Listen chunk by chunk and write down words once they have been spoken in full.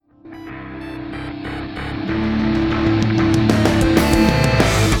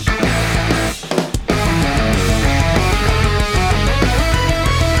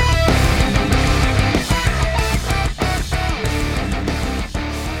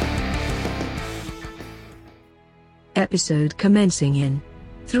Episode commencing in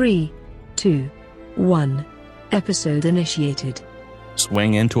 3, 2, 1. Episode initiated.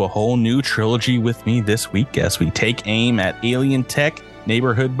 Swing into a whole new trilogy with me this week as we take aim at alien tech,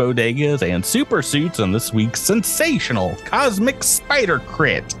 neighborhood bodegas, and super suits on this week's sensational cosmic spider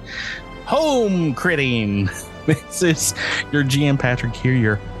crit. Home critting. This is your GM Patrick here,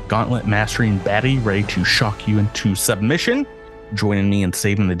 your gauntlet mastering baddie, ready to shock you into submission. Joining me in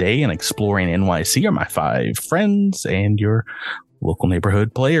saving the day and exploring NYC are my 5 friends and your local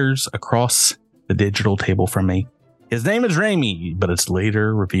neighborhood players across the digital table from me. His name is Raimi, but it's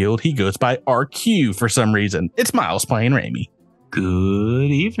later revealed he goes by RQ for some reason. It's Miles playing Raimi.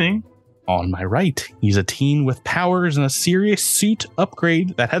 Good evening. On my right, he's a teen with powers and a serious suit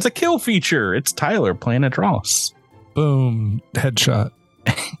upgrade that has a kill feature. It's Tyler playing Adros. Boom. Headshot.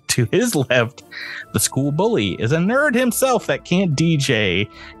 To his left, the school bully is a nerd himself that can't DJ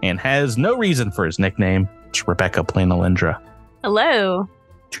and has no reason for his nickname. It's Rebecca playing Alindra. Hello.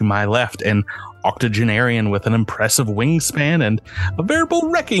 To my left, an octogenarian with an impressive wingspan and a veritable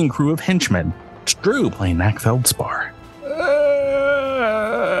wrecking crew of henchmen. It's Drew playing Mac Feldspar.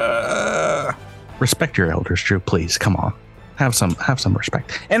 Respect your elders, Drew, please. Come on. Have some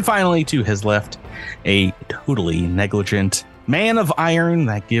respect. And finally, to his left, a totally negligent man of iron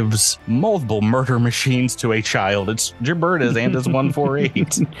that gives multiple murder machines to a child. It's Gilberta's and his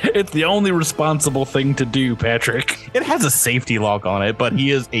 148. It's the only responsible thing to do, Patrick. It has a safety lock on it, but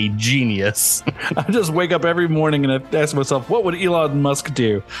he is a genius. I just wake up every morning and I ask myself, what would Elon Musk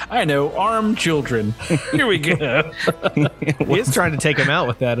do? I know, arm children. Here we go. He is trying to take him out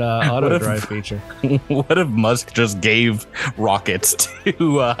with that auto drive feature. What if Musk just gave rockets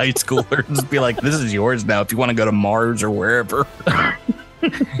to high schoolers? Be like, this is yours now if you want to go to Mars or wherever.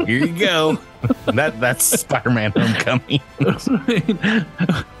 Here you go. That's Spider-Man Homecoming.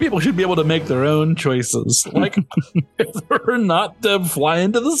 People should be able to make their own choices, like or not to fly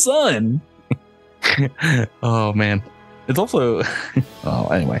into the sun. Oh man, it's also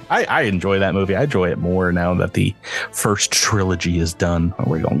anyway, I enjoy that movie. I enjoy it more now that the first trilogy is done.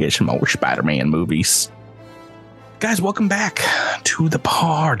 We're gonna get some more Spider-Man movies. Guys, welcome back to the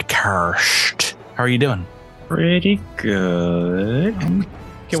podcast. How are you doing? Pretty good.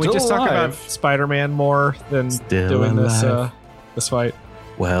 Can we just talk about Spider-Man more than doing this fight?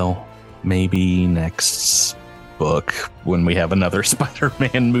 Well, maybe next book when we have another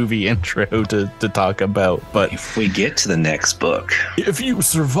Spider-Man movie intro to talk about. But if we get to the next book, if you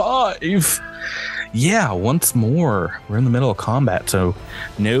survive, yeah, once more, we're in the middle of combat, so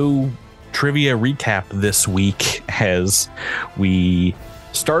no trivia recap this week as we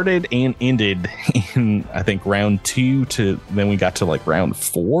started and ended in, I think, round 2 to then we got to like round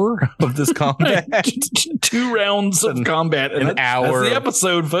 4 of this combat. 2 rounds of combat in an hour. That's the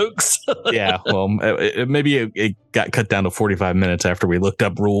episode, folks. Yeah, well, maybe it got cut down to 45 minutes after we looked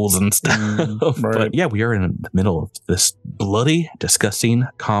up rules and stuff. Right. But yeah, we are in the middle of this bloody, disgusting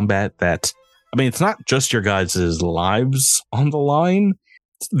combat that, I mean, it's not just your guys' lives on the line.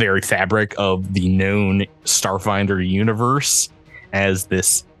 It's the very fabric of the known Starfinder universe, as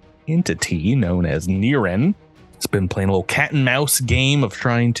this entity known as Niren has been playing a little cat and mouse game of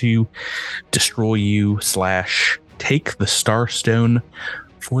trying to destroy you / take the Starstone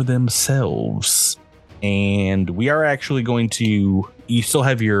for themselves. And we are actually going to, you still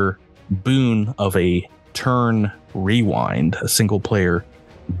have your boon of a turn rewind, a single player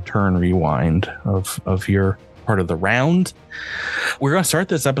turn rewind of your part of the round. We're going to start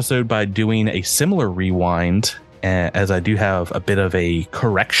this episode by doing a similar rewind, as I do have a bit of a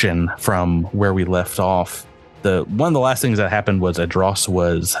correction from where we left off. One of the last things that happened was Adros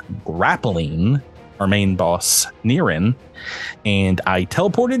was grappling our main boss, Niren, and I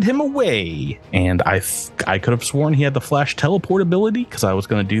teleported him away. And I could have sworn he had the flash teleport ability because I was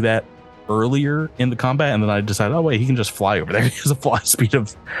going to do that earlier in the combat. And then I decided, oh, wait, he can just fly over there. He has a fly speed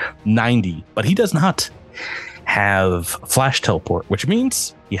of 90, but he does not have flash teleport, which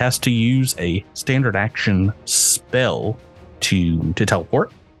means he has to use a standard action spell to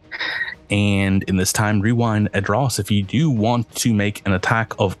teleport. And in this time, rewind Adros, if you do want to make an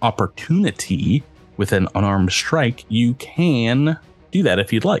attack of opportunity with an unarmed strike, you can do that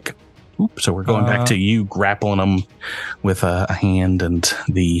if you'd like. So we're going back to you grappling him with a hand and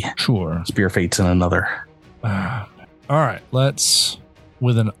the spear fates in another. All right, let's,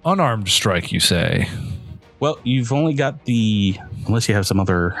 with an unarmed strike, you say. Well, you've only got unless you have some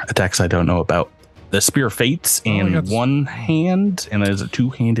other attacks I don't know about, the spear fates in one hand, and there's a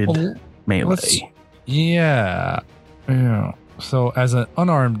two-handed melee. Yeah. So as an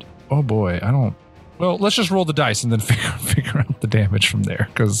unarmed, oh boy, well, let's just roll the dice and then figure out the damage from there,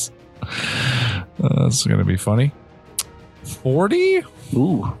 because that's going to be funny. 40?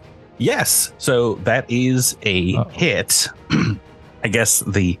 Ooh. Yes. So that is a hit. I guess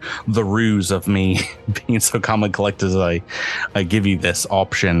the ruse of me being so calm and collected as I give you this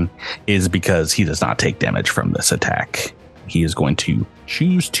option is because he does not take damage from this attack. He is going to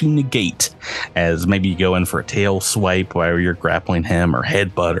choose to negate, as maybe you go in for a tail swipe while you're grappling him, or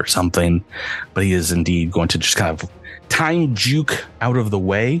headbutt or something. But he is indeed going to just kind of time juke out of the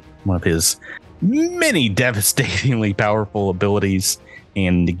way, one of his many devastatingly powerful abilities,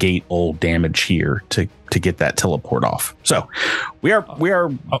 and negate all damage here to get that teleport off. So we are.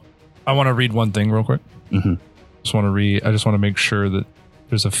 I want to read one thing real quick. Mm-hmm. I just want to make sure that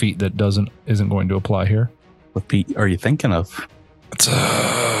there's a feat that isn't going to apply here. What feat are you thinking of?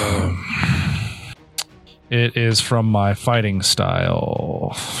 It is from my fighting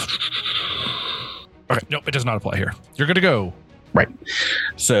style. Okay, nope, it does not apply here. You're good to go. Right.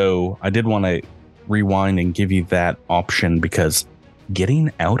 So I did want to rewind and give you that option because getting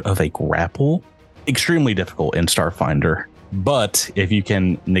out of a grapple, extremely difficult in Starfinder. But if you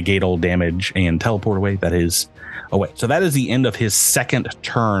can negate all damage and teleport away, that is away. So that is the end of his second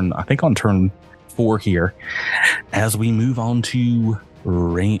turn. I think on turn 4 here. As we move on to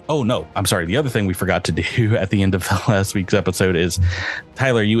rain. Oh no, I'm sorry. The other thing we forgot to do at the end of last week's episode is,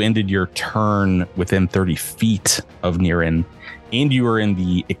 Tyler, you ended your turn within 30 feet of Niran, and you were in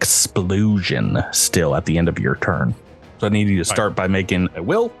the explosion still at the end of your turn. So I need you to start by making a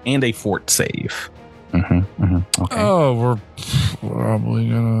will and a fort save. Okay. Oh, we're probably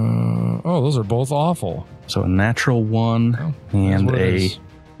gonna. Oh, those are both awful. So a natural 1 and a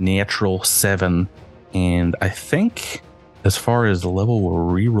natural 7. And I think as far as the level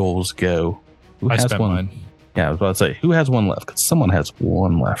rerolls go, who has spent one? Mine. Yeah, I was about to say, who has one left? Because someone has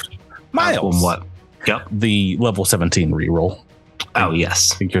one left. Miles. What? Yep. The level 17 reroll. Oh,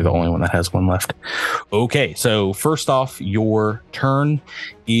 yes. I think you're the only one that has one left. Okay, so first off, your turn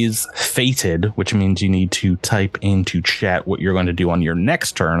is fated, which means you need to type into chat what you're going to do on your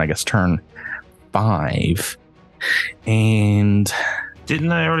next turn. I guess turn 5. And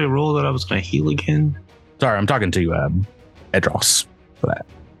Didn't I already roll that I was going to heal again? sorry, I'm talking to Edros for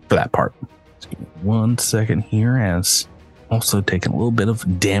that part. Just give me 1 second here, as also taking a little bit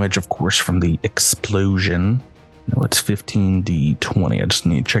of damage, of course, from the explosion. No, it's 15d20. I just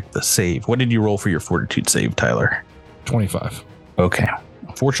need to check the save. What did you roll for your fortitude save, Tyler? 25. Okay.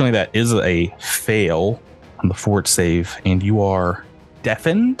 Unfortunately, that is a fail on the fort save, and you are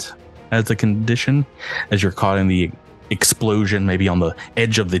deafened as a condition, as you're caught in the explosion, maybe on the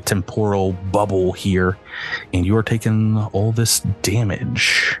edge of the temporal bubble here, and you are taking all this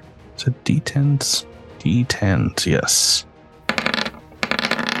damage. Is it D10s? D10s, yes.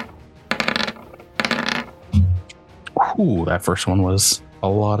 Ooh, that first one was a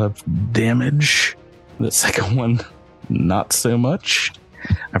lot of damage. The second one, not so much.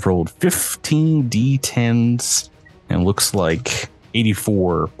 I've rolled 15 D10s and looks like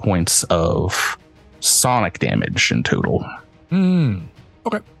 84 points of sonic damage in total.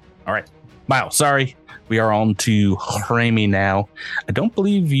 Okay. All right. Miles, sorry. We are on to Rami now. I don't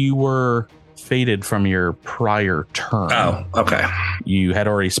believe you were fated from your prior turn. Oh, okay. You had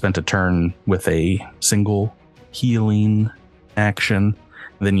already spent a turn with a single healing action.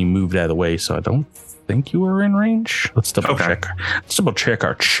 Then you moved out of the way, so I don't think you were in range. Let's double check. Let's double check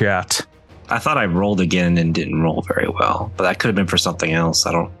our chat. I thought I rolled again and didn't roll very well, but that could have been for something else.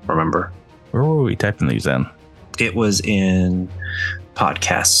 I don't remember. Where were we typing these in? It was in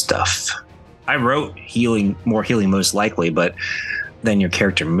podcast stuff. I wrote more healing most likely, but then your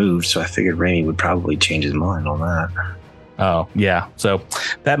character moved, so I figured Rainy would probably change his mind on that. Oh, yeah. So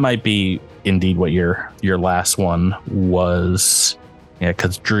that might be indeed what your last one was. Yeah,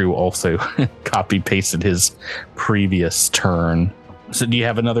 because Drew also copy pasted his previous turn. So do you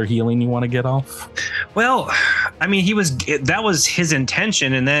have another healing you want to get off? Well, I mean, that was his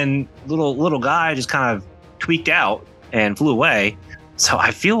intention, and then little guy just kind of tweaked out and flew away. So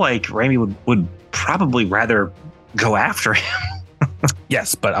I feel like Raimi would probably rather go after him.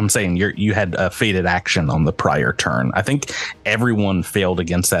 Yes, but I'm saying you had a fated action on the prior turn. I think everyone failed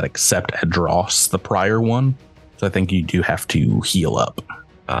against that except Edros, the prior one. So I think you do have to heal up.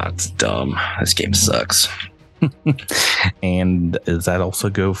 It's dumb. This game sucks. And does that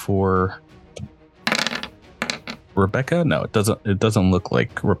also go for Rebecca? No, it doesn't. It doesn't look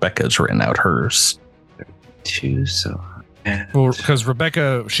like Rebecca's written out hers. 2, so. Well, because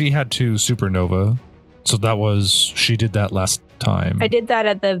Rebecca, she had 2 supernova. So she did that last time. I did that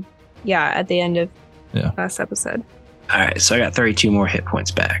at the end of Yeah. last episode. All right, so I got 32 more hit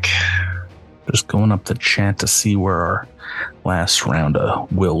points back. Just going up the chat to see where our last round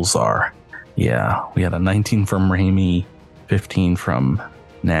of wills are. Yeah, we had a 19 from Raimi, 15 from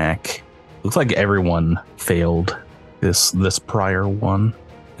Knack. Looks like everyone failed this prior one.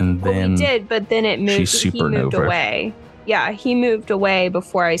 And then we did, but then it moved. She He moved supernovaed. away. Yeah, he moved away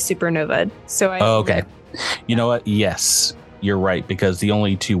before I supernovaed. So I. Oh, okay. You know what? Yes, you're right, because the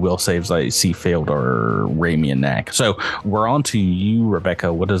only 2 will saves I see failed are Rami and Knack. So we're on to you,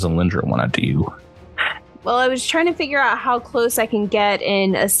 Rebecca. What does Alindra want to do? Well, I was trying to figure out how close I can get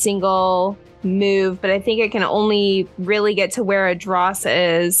in a single move, but I think I can only really get to where Adros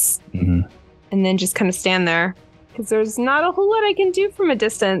is, and then just kind of stand there, because there's not a whole lot I can do from a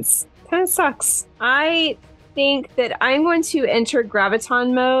distance. Kind of sucks. I think that I'm going to enter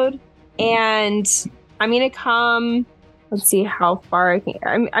graviton mode, and I'm going to come. Let's see how far I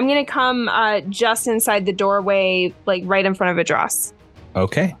can. I'm going to come just inside the doorway, like right in front of Adros.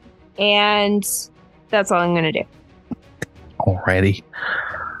 Okay. And that's all I'm going to do. Alrighty.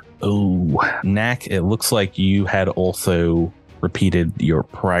 Oh, Knack, it looks like you had also repeated your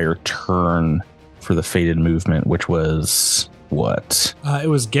prior turn for the fated movement, which was what? It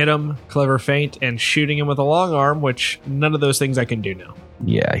was get him, clever feint, and shooting him with a long arm, which none of those things I can do now.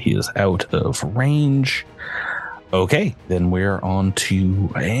 Yeah, he is out of range. Okay, then we're on to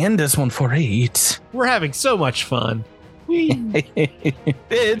Andis 148. We're having so much fun.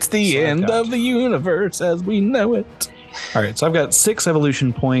 It's the end of the universe as we know it. All right, so I've got 6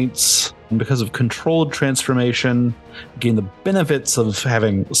 evolution points. And because of controlled transformation, gain the benefits of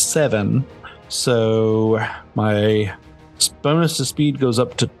having 7. So my bonus to speed goes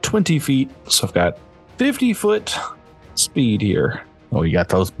up to 20 feet. So I've got 50-foot speed here. Oh, you got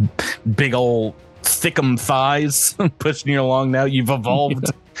those big old thickum thighs pushing you along now. You've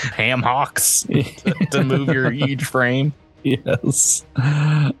evolved ham hocks to move your huge frame. Yes.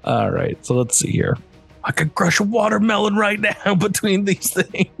 All right, so let's see here. I could crush a watermelon right now between these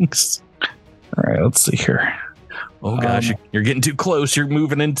things. All right, let's see here. Oh gosh, you're getting too close. You're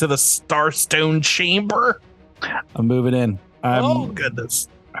moving into the Starstone chamber. I'm moving in. Oh goodness.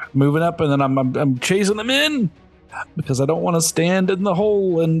 Moving up, and then I'm chasing them in because I don't want to stand in the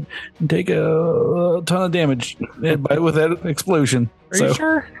hole and take a ton of damage with that explosion. Are you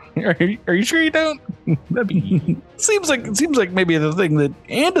sure? Are you sure you don't? Seems like maybe the thing that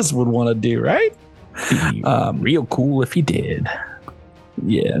Andis would want to do, right? Real cool if he did.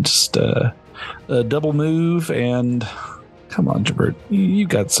 Yeah, just a double move, and come on, Jabert, you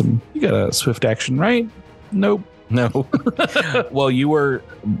got a swift action, right? Nope. No. Well, you were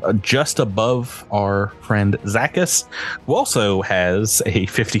just above our friend Zachus, who also has a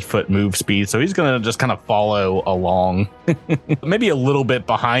 50-foot move speed, so he's going to just kind of follow along, maybe a little bit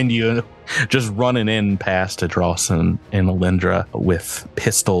behind you, just running in past Adros and Alindra with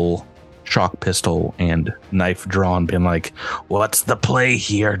shock pistol and knife drawn, being like, what's the play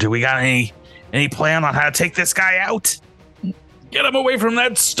here? Do we got any plan on how to take this guy out? Get him away from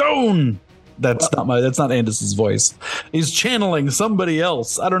that stone. That's not Andis's voice. He's channeling somebody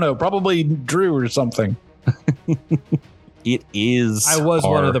else. I don't know, probably Drew or something. It is. I was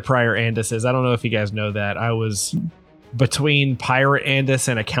one of the prior Andises. I don't know if you guys know that. I was between Pirate Andis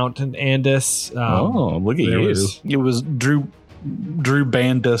and Accountant Andis. Look at you. It was Drew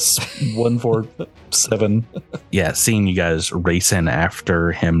Bandus 147. Yeah, seeing you guys racing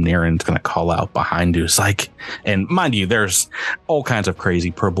after him, Niren's gonna call out behind you. It's like, and mind you, there's all kinds of crazy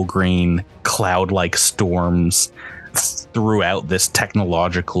purple green cloud-like storms throughout this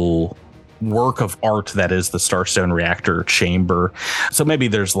technological work of art that is the Starstone reactor chamber. So maybe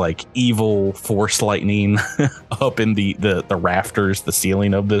there's like evil force lightning up in the rafters, the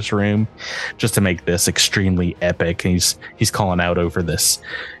ceiling of this room, just to make this extremely epic. And he's calling out over this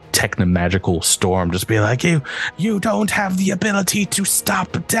technomagical storm, just be like, you don't have the ability to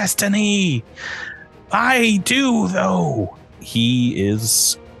stop destiny. I do, though. He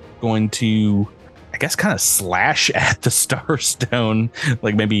is going to, I guess, kind of slash at the Starstone,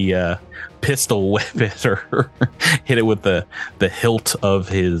 like maybe pistol whip it or hit it with the hilt of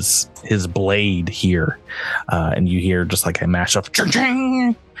his blade here, and you hear just like a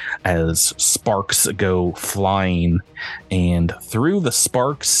mashup as sparks go flying, and through the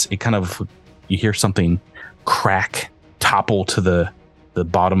sparks you hear something crack, topple to the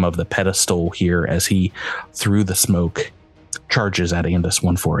bottom of the pedestal here as he, through the smoke, charges at Andis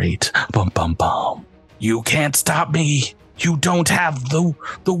 148. Bum bum bum. You can't stop me. You don't have the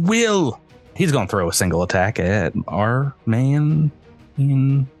will. He's going to throw a single attack at our man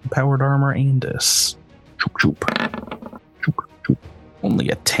in powered armor, Andis. Choop, choop. Choop, choop. Only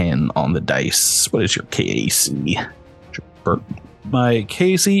a 10 on the dice. What is your KAC? My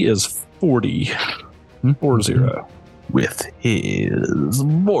KC is 40. 40. with his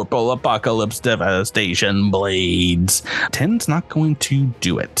Vorpal Apocalypse Devastation Blades. 10's not going to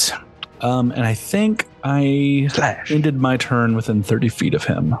do it. And I think I ended my turn within 30 feet of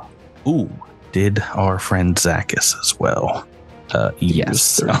him. Ooh, did our friend Zacchus as well?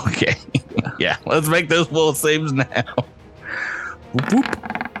 Yes. Okay. Yeah, let's make those will saves now. Whoop, whoop.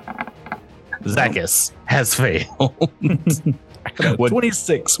 Zacchus has failed.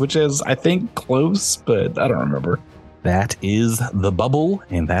 26, which is, I think, close, but I don't remember. That is the bubble,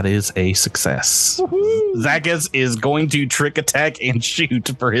 and that is a success. Zacchus is going to trick attack and shoot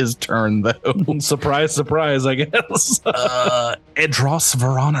for his turn, though. Surprise, surprise, I guess. Edros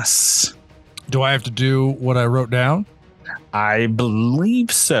Varanus. Do I have to do what I wrote down? I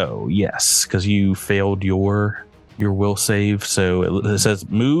believe so, yes, because you failed your will save. So it says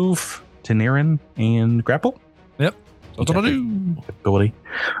move to Niran and grapple. Yep. That's what I do. Ability.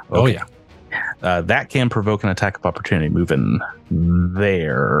 Oh, yeah. That can provoke an attack of opportunity moving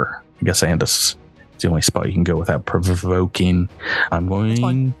there. I guess Andis is the only spot you can go without provoking. I'm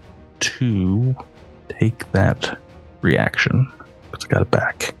going to take that reaction because I got it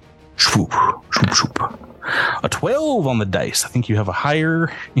back. Swoop, swoop, swoop. A 12 on the dice. I think you have a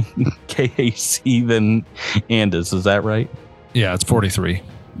higher KAC than Andis. Is that right? Yeah, it's 43.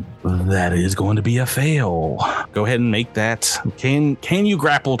 That is going to be a fail. Go ahead and make that. Can you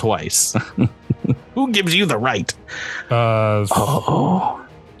grapple twice? Who gives you the right?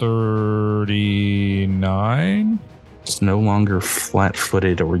 39. It's no longer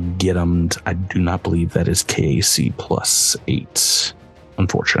flat-footed or get-emmed. I do not believe that is KAC plus 8,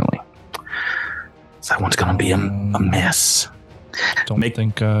 unfortunately. So that one's going to be a mess. Don't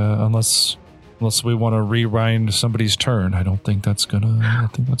think unless we want to rewind somebody's turn. I think that's good.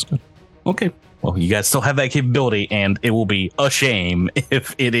 Okay. Well, you guys still have that capability, and it will be a shame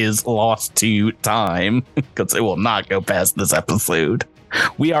if it is lost to time, because it will not go past this episode.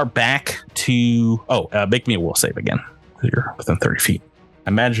 We are back to... make me a will save again. You're within 30 feet.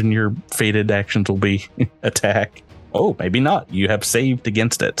 Imagine your fated actions will be attack. Oh, maybe not. You have saved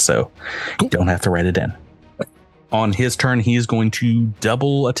against it, so you don't have to write it in. On his turn, he is going to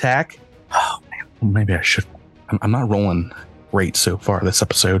double attack. Oh, man. Maybe I should... I'm not rolling great so far this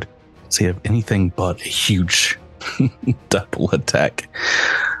episode. So you have anything but a huge double attack.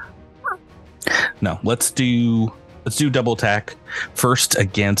 No, let's do double attack. First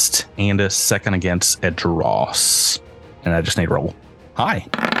against Andis, second against Edros. And I just need to roll high.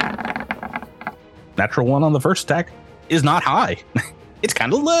 Natural 1 on the first attack is not high. It's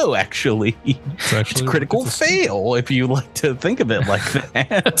kind of low, actually. It's a critical fail, if you like to think of it like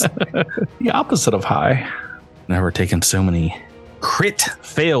that. The opposite of high. Never taken so many crit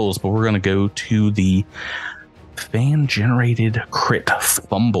fails, but we're going to go to the fan-generated crit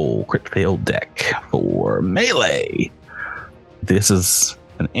fail deck for melee. This is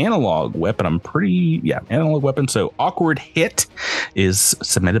an analog weapon. Analog weapon. So awkward hit is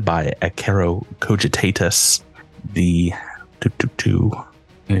submitted by Acero Cogitatus. And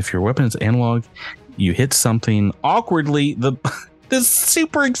if your weapon is analog, you hit something awkwardly, this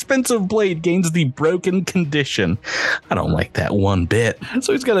super expensive blade gains the broken condition. I don't like that one bit.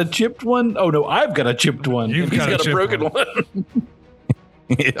 So he's got a chipped one? Oh no, I've got a chipped one. He's got a broken one.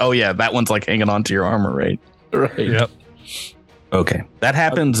 Oh yeah, that one's like hanging on to your armor, right? Right. Yep. Okay, that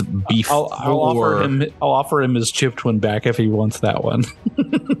happens before. I'll offer him his chipped one back if he wants that one.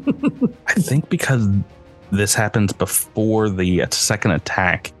 I think because this happens before the second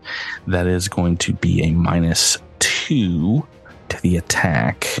attack, that is going to be a -2 to the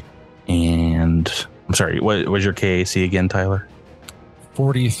attack. And I'm sorry, what was your KAC again, Tyler?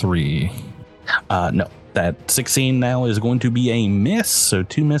 43. No, that 16 now is going to be a miss. So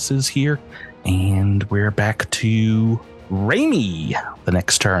 2 misses here. And we're back to Raimi the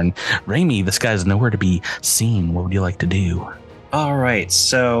next turn. Raimi, this guy's nowhere to be seen. What would you like to do? All right,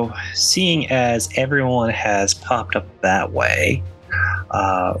 so seeing as everyone has popped up that way,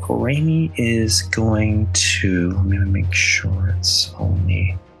 Raimi is going to... I'm going to make sure it's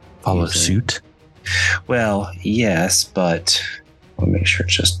only... Follow suit? Well, yes, but I'll make sure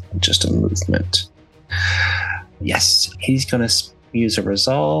it's just a movement. Yes, he's going to use a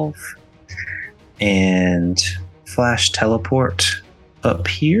resolve and flash teleport up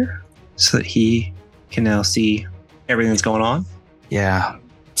here so that he can now see everything that's going on. Yeah,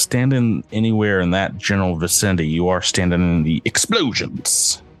 standing anywhere in that general vicinity, you are standing in the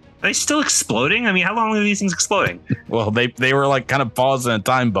explosions. Are they still exploding? I mean, how long are these things exploding? Well, they were like kind of paused in a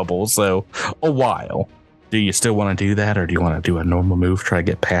time bubble, so a while. Do you still want to do that, or do you want to do a normal move, try to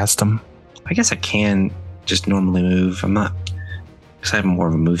get past them? I guess I can just normally move. I'm not, because I have more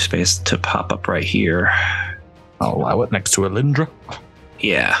of a move space to pop up right here. I'll allow it next to Alindra.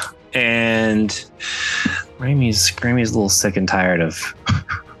 Yeah. And Grammy's a little sick and tired of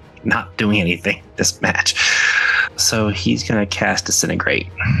not doing anything this match. So he's going to cast Disintegrate.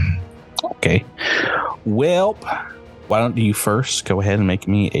 Okay. Well, why don't you first go ahead and make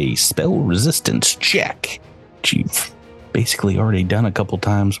me a spell resistance check, which you've basically already done a couple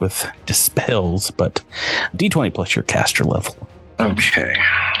times with dispels, but D20 plus your caster level. Okay.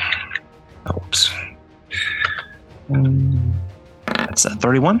 Oops. That's a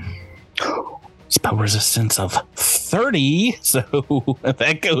 31. Spell resistance of 30, so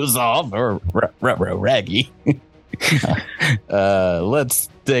that goes off, or raggy. Let's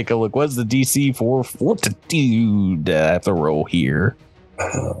take a look. What's the DC for Fortitude? I have to roll here.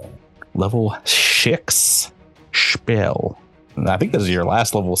 Level 6 spell. I think this is your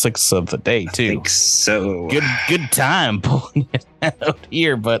last level 6 of the day, too. I think so. Good time pulling it out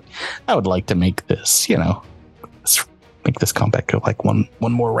here, but I would like to make this, let's make this combat go like one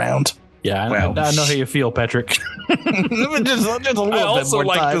more round. Yeah, I know how you feel, Patrick. just a little bit also more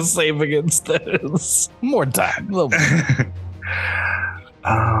like time. to save against this. More time. A little bit.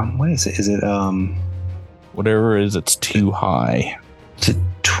 What is it? Is it Whatever it is, it's too high. is it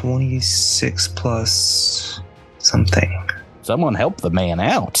 26 plus something? Someone help the man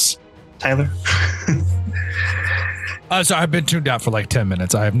out. Tyler? So I've been tuned out for like 10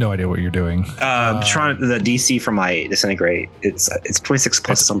 minutes. I have no idea what you're doing. Trying the DC for my Disintegrate. It's 26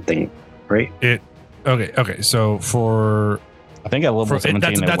 plus something, right? Okay. So for I think at level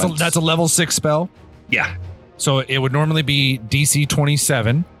 17 that's a level 6 spell. Yeah. So it would normally be DC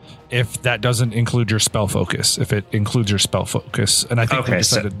 27 if that doesn't include your spell focus. If it includes your spell focus, and I think we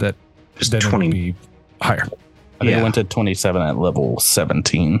decided that just then 20. it would be higher. I think it went to 27 at level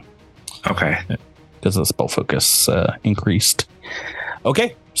 17 Okay. because the spell focus increased.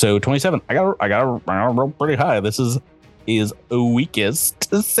 Okay, so 27. I got roll pretty high. This is weakest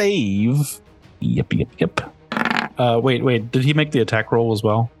to save. Yep. Wait. Did he make the attack roll as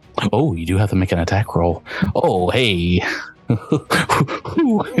well? Oh, you do have to make an attack roll. Oh, hey.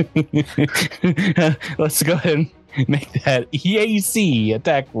 Let's go ahead and make that EAC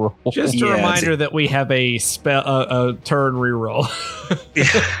attack roll. Just a reminder that we have a turn reroll.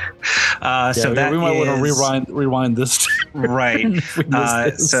 So that we might want is- to rewind this. Right. If we miss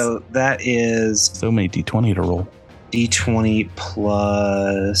this. So that is So many D20 to roll. D20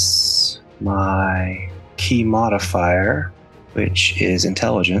 plus my key modifier, which is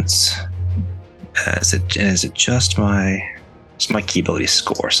intelligence. Is it just it's my key ability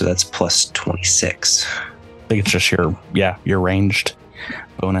score? So that's plus 26. I think it's just your ranged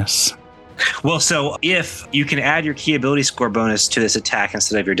bonus. Well, so if you can add your key ability score bonus to this attack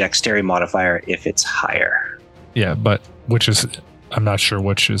instead of your dexterity modifier, if it's higher. Yeah, but I'm not sure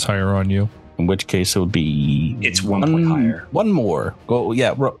which is higher on you. In which case it would be It's 1 point higher. One more. Go,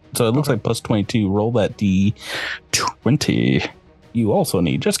 yeah. So it looks like plus 22. Roll that D20. You also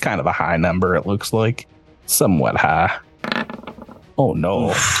need just kind of a high number. It looks like somewhat high. Oh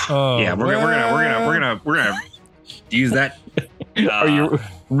no! Oh, Yeah, we're gonna use that. Are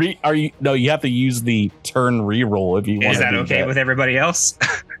you? No, you have to use the turn reroll if you want. Is that okay with everybody else?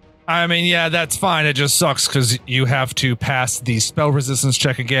 I mean, yeah, that's fine. It just sucks because you have to pass the spell resistance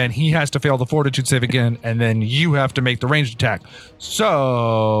check again. He has to fail the fortitude save again, and then you have to make the ranged attack.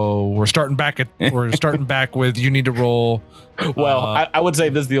 So we're starting back with you need to roll. Well, I would say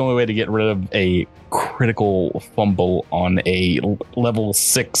this is the only way to get rid of a critical fumble on a level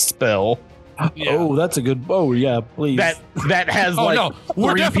 6 spell. Yeah. Oh, that's a good. Oh, yeah, please. That has we're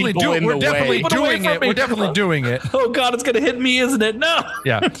three definitely people in the way. doing it. We're definitely doing it. Oh God, it's gonna hit me, isn't it? No.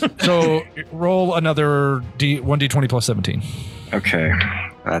 Yeah. So roll another 1d20 plus 17. Okay,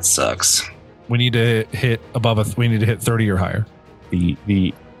 that sucks. We need to hit we need to hit 30 or higher.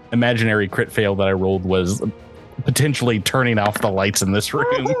 The imaginary crit fail that I rolled was potentially turning off the lights in this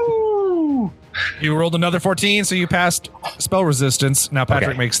room. You rolled another 14, so you passed spell resistance. Now Patrick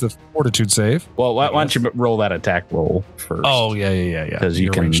Okay. makes the fortitude save. Well, why don't you roll that attack roll first? Oh, yeah. Because you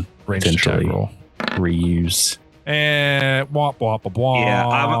Your can ranged attack potentially roll. reuse. And womp, womp, womp. Yeah,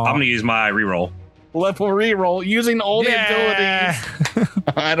 I'm gonna use my reroll. Level reroll using all the abilities.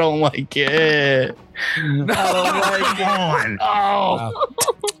 I don't like it. I don't like it. Oh.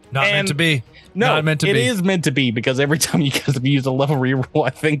 Not meant to be. No, Not meant to it be. is meant to be because every time you guys use a level reroll, I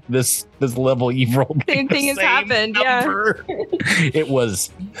think this level you've rolled Same the thing has same happened, number. It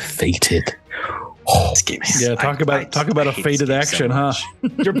was fated. Oh, This game is, Yeah, talk about a hate fated this game action, so huh?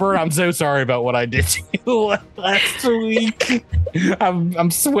 much. Jabber, I'm so sorry about what I did to you last week. I'm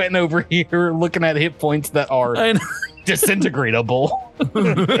sweating over here looking at hit points that are I know. disintegratable.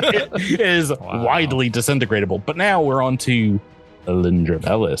 It is widely disintegratable. But now we're on to Alindra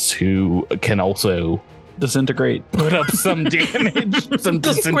Bellis, who can also Disintegrate. put up some damage. Some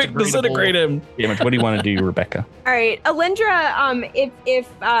Quick, disintegrate him. damage. What do you want to do, Rebecca? All right, Alindra. If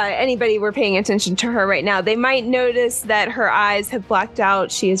anybody were paying attention to her right now, they might notice that her eyes have blacked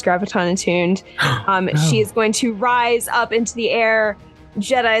out. She is graviton attuned. She is going to rise up into the air,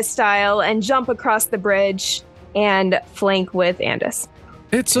 Jedi style, and jump across the bridge and flank with Andis.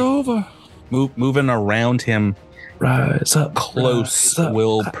 It's over. Moving around him Rise up. close rise up.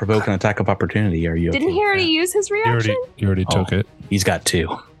 will provoke an attack of opportunity. Are you? Didn't okay he with already that? use his You reaction? already took it. He's got 2.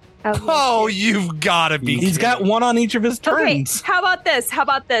 Oh, you've got to be. He's got 1 on each of his Okay, turns. how about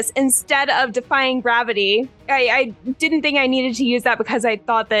this? Instead of defying gravity, I didn't think I needed to use that because I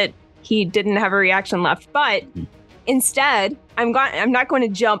thought that he didn't have a reaction left. But instead, I'm not going to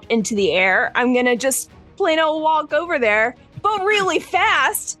jump into the air. I'm going to just plain old walk over there, but really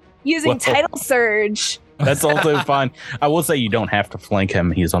fast using Whoa. Tidal Surge. That's also fine. I will say you don't have to flank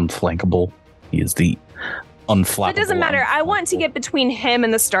him. He's unflankable. He is the unflappable. It doesn't matter. I want to get between him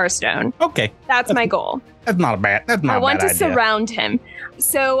and the Starstone. Okay, That's my goal. that's not a bad. That's not I a want bad to idea. surround him.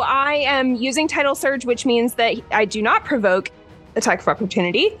 So I am using Tidal Surge, which means that I do not provoke attack of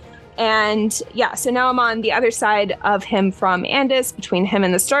opportunity. And yeah, so now I'm on the other side of him from Andis, between him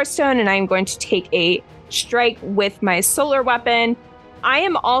and the Starstone, and I'm going to take a strike with my solar weapon. I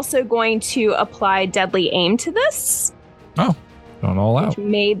am also going to apply Deadly Aim to this, Going all out. which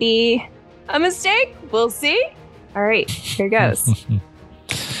may be a mistake. We'll see. All right, here goes.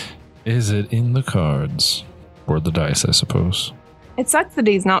 Is it in the cards? Or the dice, I suppose. It sucks that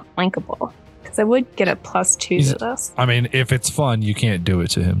he's not flankable, because I would get a +2 to this. I mean, if it's fun, you can't do it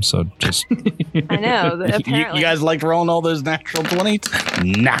to him. So just I know, apparently. You guys liked rolling all those natural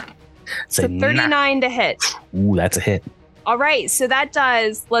 20s? Nah. Say So nah. 39 to hit. Ooh, that's a hit. All right, so that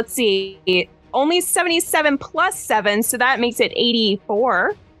does, let's see, only 77 plus 7, so that makes it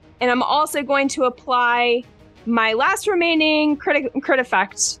 84. And I'm also going to apply my last remaining crit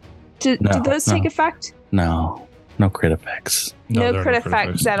effect. Do those take effect? No crit effects. No there are crit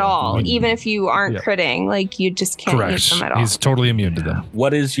effects at all, When- even if you aren't Yeah. critting. Like, you just can't use them at Correct. all. He's totally immune to them.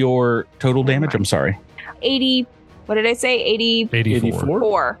 What is your total damage? I'm sorry. 80, what did I say? 84?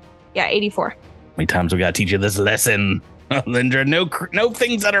 84. Yeah, 84. How many times we got to teach you this lesson? Lindra, no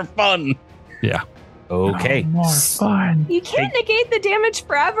things that are fun. Yeah. Okay. No more fun. You can't negate the damage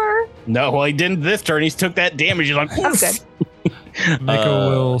forever. No, I didn't this turn. He's took that damage. He's like, Oh, good. Make a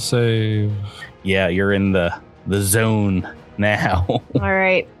will save. yeah, you're in the zone now. All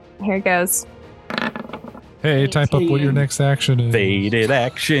right, here goes. Hey, type up what your next action is. Faded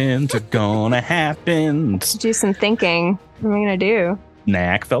actions are gonna happen. Let's do some thinking. What am I going to do?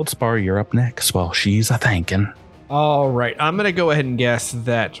 Knack Feldspar, you're up next while she's a thanking. All right, I'm gonna go ahead and guess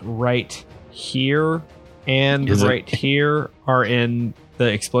that right here and Is it? right here are in the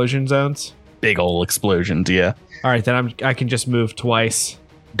explosion zones. Big ol' explosions, yeah. All right, then I can just move twice.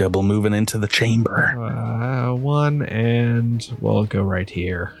 Double moving into the chamber. One, and we'll go right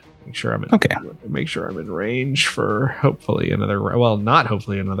here. Make sure I'm in. Okay. Make sure I'm in range for hopefully another. Well, not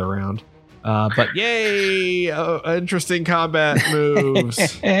hopefully another round. But yay! Interesting combat moves.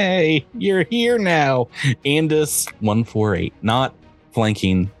 Hey, you're here now. Andis 148. Not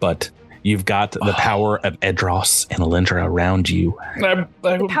flanking, but you've got the power of Edros and Alindra around you.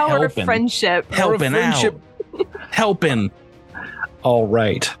 The power of friendship. Helping out. Helping. All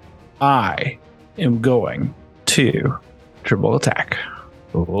right. I am going to triple attack.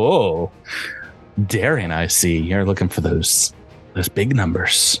 Oh. Daring, I see. You're looking for those big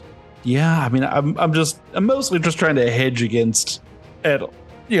numbers. Yeah, I mean, I'm mostly just trying to hedge against,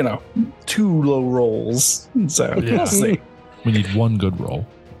 two low rolls. So Yeah. we'll see. We need one good roll.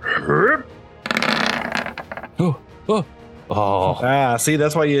 Oh. See,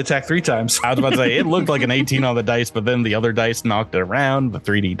 that's why you attack 3 times. I was about to say, it looked like an 18 on the dice, but then the other dice knocked it around, the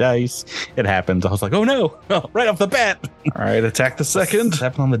 3D dice. It happens. I was like, oh no, right off the bat. All right, attack the second.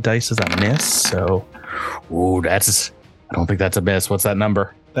 7 on the dice is a miss, so. Ooh, I don't think that's a miss. What's that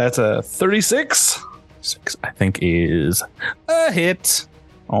number? That's a 36. 6, I think, is a hit.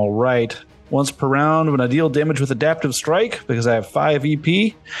 All right. Once per round, when I deal damage with Adaptive Strike, because I have 5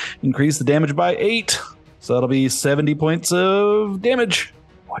 EP, increase the damage by 8. So that'll be 70 points of damage.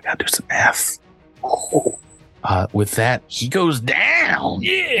 Oh, I gotta do some math. Oh. With that, he goes down.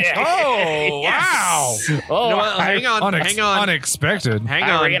 Yeah. Oh, wow. Oh, You know what? Hang on. Hang on. Unexpected. Hang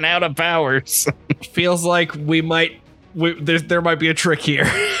I on. ran out of powers. Feels like there might be a trick here.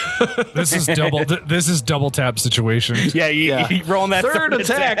 This is double. This is double tap situation. Yeah, you rolling that Third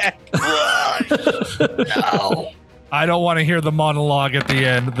attack. No. I don't want to hear the monologue at the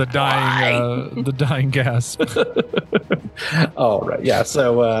end, the dying gasp. All right. Yeah.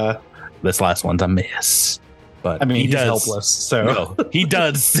 So This last one's a miss. But I mean, he's does, helpless. So no, he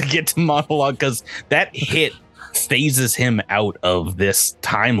does get to monologue because that hit phases him out of this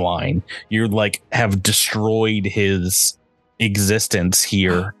timeline. You like have destroyed his existence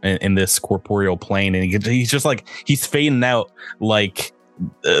here in this corporeal plane, and he's just like he's fading out like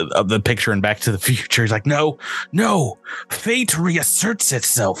of the picture in Back to the Future. He's like, no, fate reasserts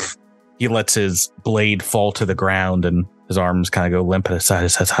itself. He lets his blade fall to the ground, and his arms kind of go limp at his side. He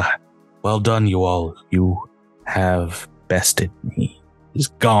says, well done, you all. You have bested me. He's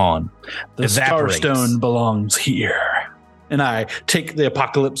gone. the Starstone belongs here. And I take the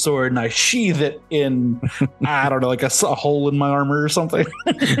Apocalypse sword and I sheathe it in, I don't know, like a hole in my armor or something.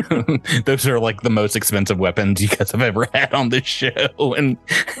 Those are like the most expensive weapons you guys have ever had on this show. And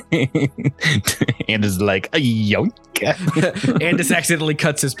is like, yoink. Andis accidentally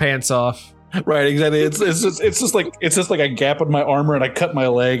cuts his pants off. Right, exactly. It's just like a gap in my armor, and I cut my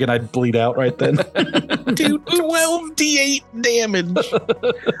leg, and I bleed out right then. Dude, 12 d8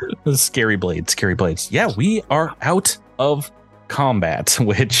 damage. Scary blades. Yeah, we are out of combat,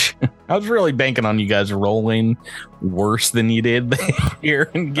 which I was really banking on you guys rolling worse than you did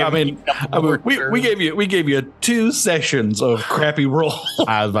here. And we gave you 2 sessions of crappy roll.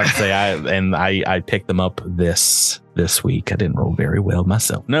 I was about to say, I picked them up this week. I didn't roll very well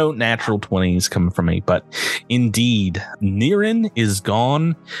myself. No natural 20s coming from me, but indeed, Niren is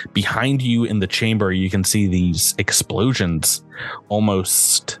gone. Behind you in the chamber, you can see these explosions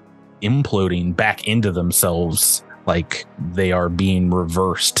almost imploding back into themselves, like they are being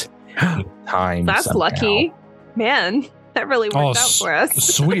reversed in time. That's somehow. lucky. Man, that really worked out for us.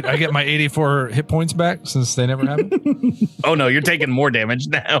 Sweet. I get my 84 hit points back since they never happened. Oh no, you're taking more damage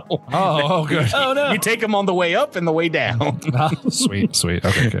now. Oh, good. Oh no. You take them on the way up and the way down. Sweet.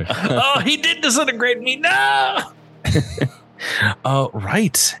 Okay. Oh, he did disintegrate me. No.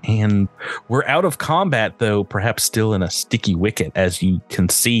 Right. And we're out of combat, though, perhaps still in a sticky wicket, as you can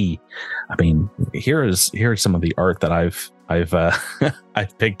see. I mean, here's some of the art that I've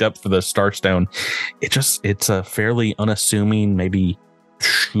I've picked up for the Starstone. It's a fairly unassuming, maybe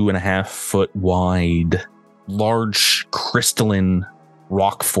 2.5 foot wide, large crystalline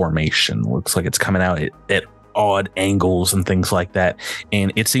rock formation. Looks like it's coming out at odd angles and things like that.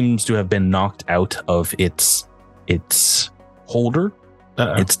 And it seems to have been knocked out of its holder,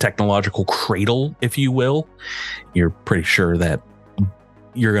 its technological cradle, if you will. You're pretty sure that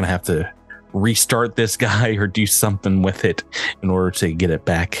you're going to have to restart this guy or do something with it in order to get it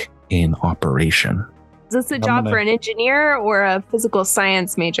back in operation. Is this a job for an engineer or a physical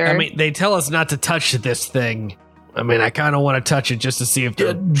science major? I mean, they tell us not to touch this thing. I mean, I kind of want to touch it just to see if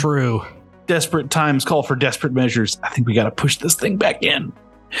they're true. Desperate times call for desperate measures. I think we got to push this thing back in.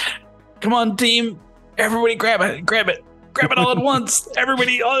 Come on, team. Everybody grab it all at once.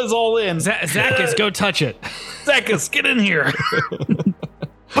 Everybody is all in. Zacchus, go touch it. Zacchus, get in here.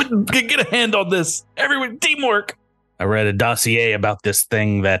 Get a hand on this. Everyone, teamwork. I read a dossier about this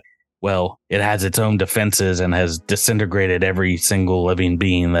thing that, well, it has its own defenses and has disintegrated every single living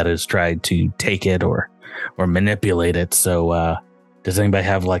being that has tried to take it or manipulate it. So, does anybody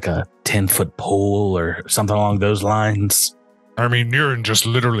have like a 10-foot pole or something along those lines? I mean, Niren just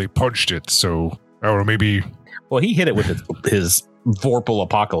literally punched it, so or maybe. Well, he hit it with his Vorpal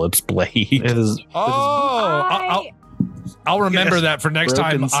Apocalypse blade. I'll remember that for next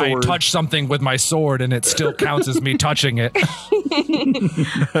time I touch something with my sword and it still counts as me touching it.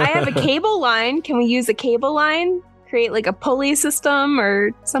 I have a cable line. Can we use a cable line? Create like a pulley system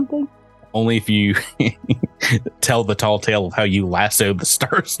or something? Only if you tell the tall tale of how you lassoed the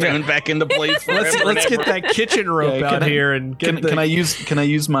Starstone back into place. Let's get that kitchen rope out here and get can I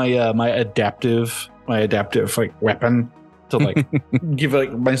use my my adaptive like weapon to like give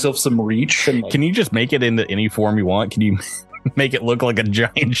like myself some reach? And, like, can you just make it into any form you want? Can you make it look like a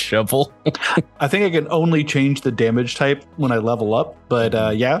giant shovel? I think I can only change the damage type when I level up,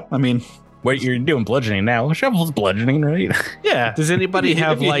 but yeah, I mean. Wait, you're doing bludgeoning now. Shovel's bludgeoning, right? Yeah. Does anybody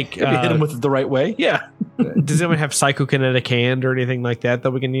have if you hit him with it the right way? Yeah. Does anyone have psychokinetic hand or anything like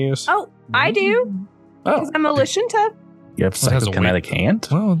that we can use? Oh, I do. Because I'm a Lashunta. You have psychokinetic hand?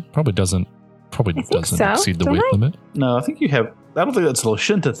 Well, it probably doesn't exceed the weight limit. No, I think you have. I don't think that's a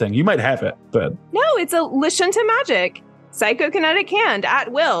Lashunta thing. You might have it, but no, it's a Lashunta magic. Psychokinetic hand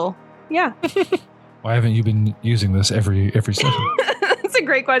at will. Yeah. Why haven't you been using this every session? That's a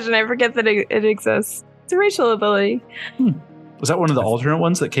great question. I forget that it exists. It's a racial ability. Was that one of the alternate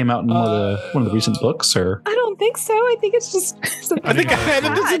ones that came out in one of the recent books, or? I don't think so. I think it's just. I think I've had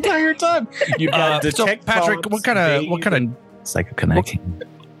it this entire time. You've got So detect Patrick, what kind of psychokinetic?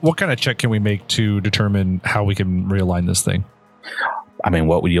 what kind of check can we make to determine how we can realign this thing? I mean,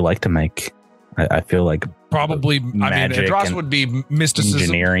 what would you like to make? I feel like Probably. magic Adros and would be mysticism.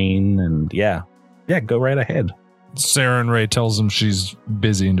 engineering, and yeah, go right ahead. Sarah and Ray tells him she's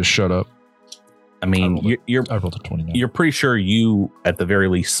busy and to shut up. I mean, I rolled a 29. you're pretty sure you, at the very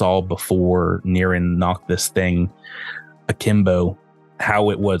least, saw before Niren knocked this thing akimbo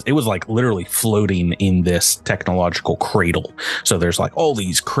how it was like literally floating in this technological cradle. So there's like all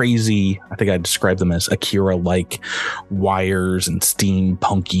these crazy, I think I described them as Akira like wires and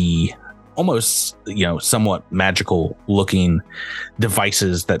steampunky, almost, somewhat magical looking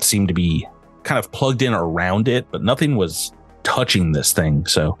devices that seem to be kind of plugged in around it, but nothing was touching this thing.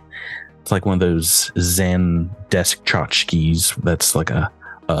 So it's like one of those Zen desk tchotchkes that's like a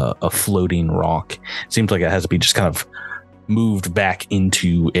floating rock. Seems like it has to be just kind of moved back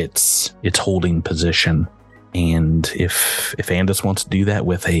into its holding position. And if Andis wants to do that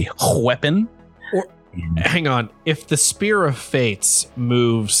with a weapon, Hang on. If the Spear of Fates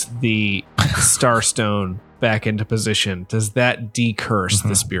moves the Starstone back into position, does that decurse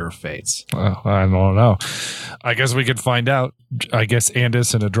the Spear of Fates? Well, I don't know. I guess we could find out. I guess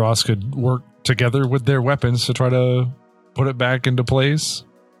Andis and Adros could work together with their weapons to try to put it back into place.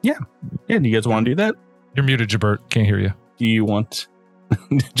 Yeah. Do you guys want to do that? You're muted, Jabert. Can't hear you. Do you want...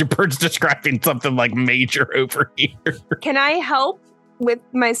 Jabert's describing something like major over here. Can I help with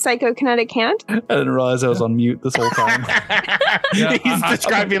my psychokinetic hand? I didn't realize I was on mute this whole time. He's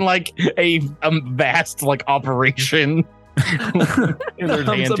describing like a vast like operation. I'm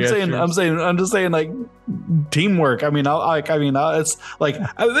just saying like teamwork. I mean, it's like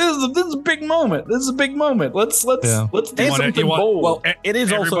this is a big moment. This is a big moment. Let's do something bold. Well, it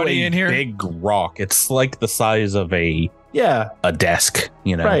is also everybody a in here? big rock. It's like the size of a desk.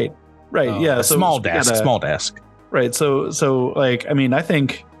 Right. Yeah, a small desk. Right. So like, I mean, I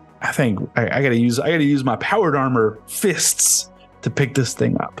think I gotta use my powered armor fists to pick this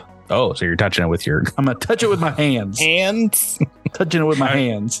thing up. Oh, so you're touching it with your... I'm gonna touch it with my hands. Touching it with my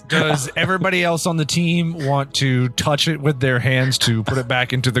hands. Does everybody else on the team want to touch it with their hands to put it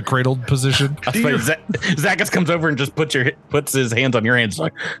back into the cradled position? Zachus comes over and just puts his hands on your hands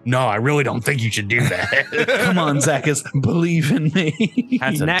like, no, I really don't think you should do that. Come on, Zachus, believe in me.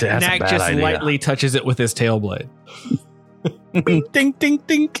 Knack just idea. lightly touches it with his tail blade. Dink, dink,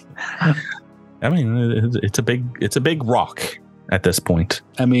 dink. I mean, it's a big rock at this point.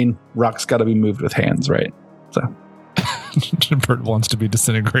 I mean, rock's got to be moved with hands, right? So Bert wants to be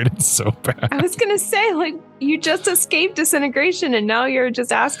disintegrated so bad. I was gonna say, like, you just escaped disintegration, and now you're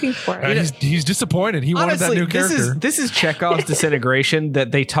just asking for it. He's disappointed. He wanted that new character. This is Chekhov's disintegration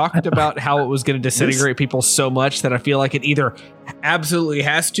that they talked about how it was going to disintegrate people so much that I feel like it either absolutely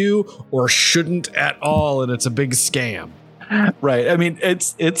has to or shouldn't at all, and it's a big scam. Right. I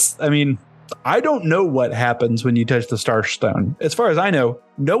mean, I don't know what happens when you touch the Starstone. As far as I know,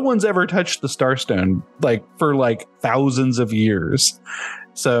 no one's ever touched the Starstone for thousands of years.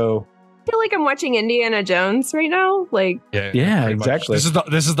 So I feel like I'm watching Indiana Jones right now. Yeah, exactly. This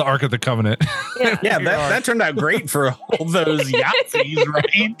is the Ark of the Covenant. Yeah, that turned out great for all those Yahtzees,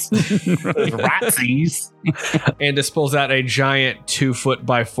 right? Those Ratsies. And this pulls out a giant 2 foot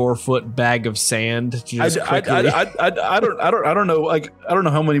by 4 foot bag of sand. I don't know. I don't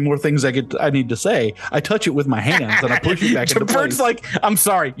know how many more things I need to say. I touch it with my hands and I push it back into place. Bert's like, I'm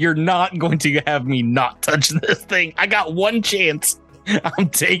sorry, you're not going to have me not touch this thing. I got one chance. I'm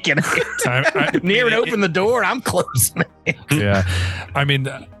taking it. Niren opened the door. I'm closing it. Yeah. I mean,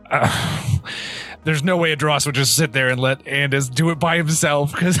 there's no way Adros would just sit there and let Andis do it by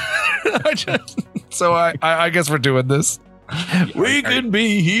himself. So I guess we're doing this. We could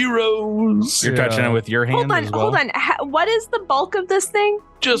be heroes. You're touching it with your hand as well. Hold on. What is the bulk of this thing?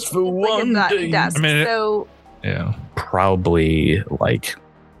 Just for one day. Desk. I mean, so probably like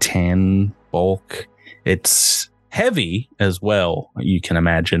 10 bulk. It's heavy as well, you can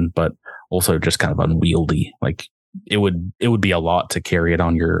imagine, but also just kind of unwieldy. Like it would be a lot to carry it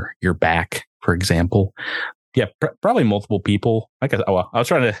on your back, for example. Yeah, probably multiple people. I guess. I was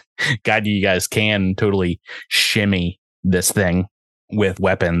trying to guide you guys can totally shimmy this thing with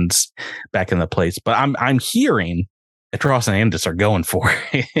weapons back in the place, but I'm hearing Atros and Andis are going for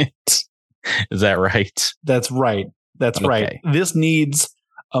it. Is that right? That's right. That's right. This needs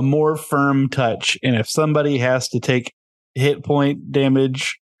a more firm touch, and if somebody has to take hit point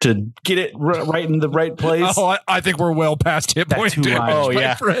damage to get it right in the right place. Oh, I think we're well past hit point damage. Oh,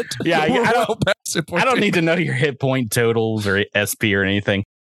 yeah. Yeah, I don't need to know your hit point totals or SP or anything.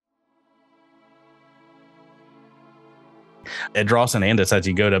 Edros and Andis, as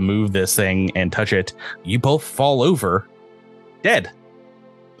you go to move this thing and touch it, you both fall over dead.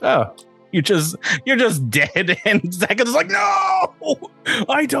 Oh, You're just dead. And Zach is like, no,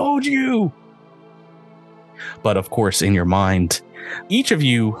 I told you. But of course, in your mind, each of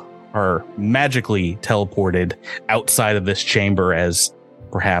you are magically teleported outside of this chamber as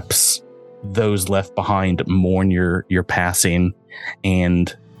perhaps those left behind mourn your passing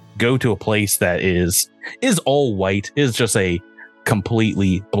and go to a place that is all white, is just a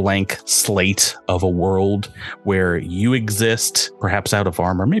completely blank slate of a world where you exist, perhaps out of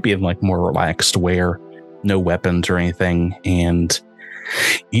armor, maybe in like more relaxed wear, no weapons or anything. And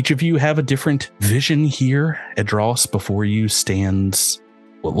each of you have a different vision here. Edros, before you stands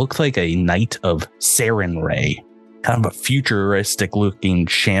what looks like a knight of Sarenrae, kind of a futuristic looking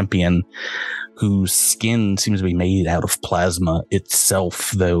champion whose skin seems to be made out of plasma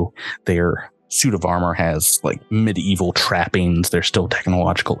itself, though their suit of armor has like medieval trappings. There's still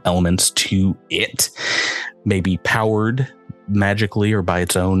technological elements to it, maybe powered magically or by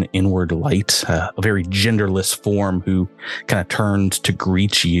its own inward light. A very genderless form who kind of turns to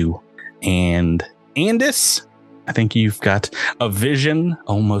greet you. And Andis, I think you've got a vision,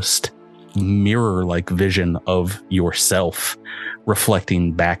 almost mirror-like vision of yourself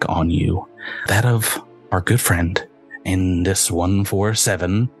reflecting back on you. That of our good friend Andis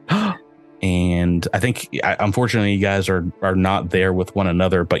 147. And I think, unfortunately, you guys are not there with one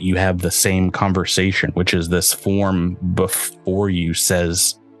another, but you have the same conversation, which is this form before you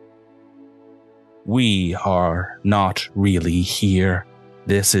says, "We are not really here.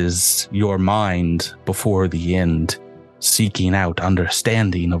 This is your mind before the end, seeking out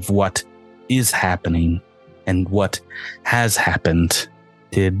understanding of what is happening and what has happened.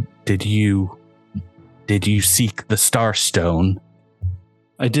 Did you seek the Starstone?"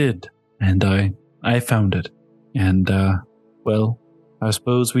 I did. And I found it. And, well, I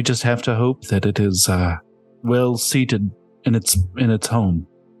suppose we just have to hope that it is, well seated in its home,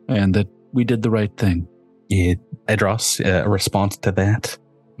 and that we did the right thing. Edros, a response to that?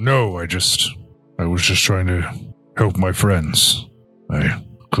 No, I was just trying to help my friends. I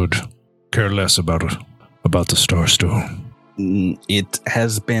could care less about the Starstone. It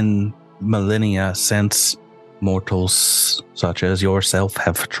has been millennia since mortals such as yourself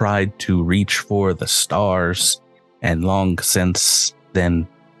have tried to reach for the stars, and long since then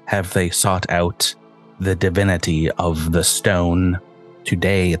have they sought out the divinity of the stone.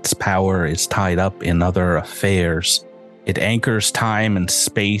 Today its power is tied up in other affairs. It anchors time and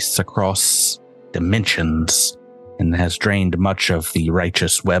space across dimensions and has drained much of the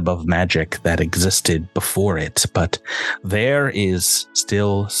righteous web of magic that existed before it, but there is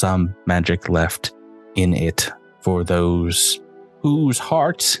still some magic left in it for those whose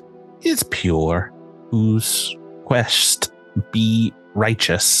heart is pure, whose quest be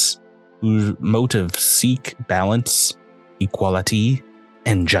righteous, whose motives seek balance, equality,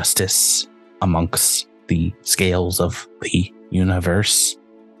 and justice amongst the scales of the universe.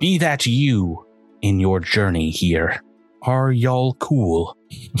 Be that you in your journey here. Are y'all cool?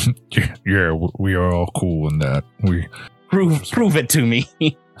 Yeah, we are all cool in that. We prove it to me.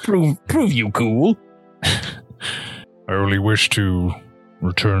 prove you cool. I only wish to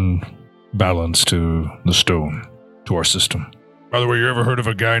return balance to the stone, to our system. By the way, you ever heard of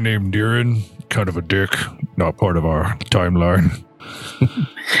a guy named Niren? Kind of a dick, not part of our timeline.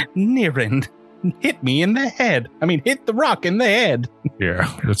 Niren hit me in the head. I mean, hit the rock in the head.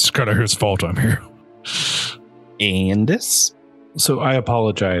 Yeah, it's kind of his fault I'm here. Andis? So I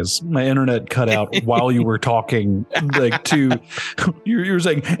apologize. My internet cut out while you were talking. Like you were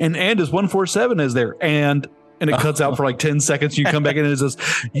saying, and Andis 147 is there, and it cuts out for like 10 seconds. You come back in and it says,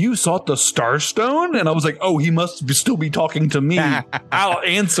 "You sought the Starstone," and I was like, "Oh, he must still be talking to me. I'll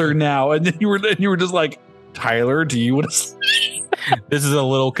answer now." And then you were just like, "Tyler, do you want to?" This is a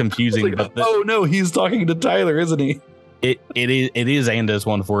little confusing. Like, oh no, he's talking to Tyler, isn't he? It is Andis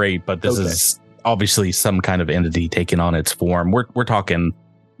 148, but this is obviously some kind of entity taking on its form. We're talking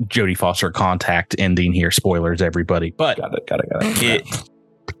Jodie Foster Contact ending here. Spoilers, everybody. But got it.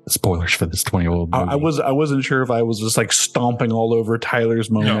 Spoilers for this 20-year-old movie. I wasn't sure if I was just like stomping all over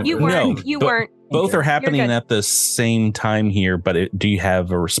Tyler's moment. You weren't. You weren't. Both are happening at the same time here. But do you have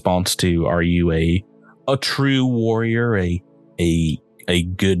a response to? Are you a true warrior? A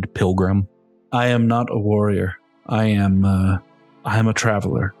good pilgrim? I am not a warrior. I am a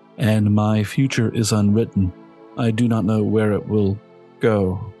traveler, and my future is unwritten. I do not know where it will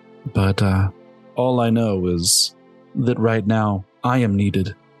go, but all I know is that right now I am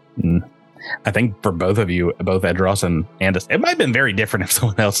needed. I think for both of you, both Edros and Andis, it might have been very different if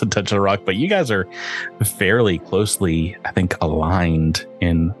someone else had touched the rock, but you guys are fairly closely, I think, aligned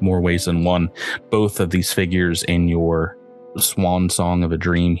in more ways than one. Both of these figures in your swan song of a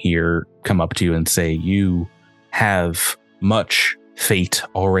dream here come up to you and say, you have much fate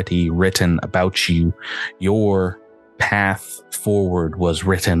already written about you. Your path forward was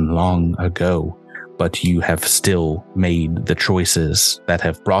written long ago, but you have still made the choices that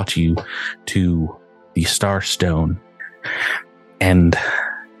have brought you to the Starstone. And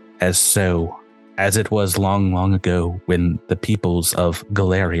as it was long, long ago when the peoples of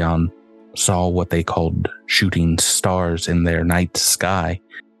Galarion saw what they called shooting stars in their night sky,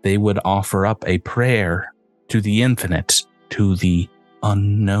 they would offer up a prayer to the infinite, to the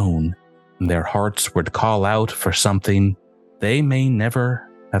unknown. Their hearts would call out for something they may never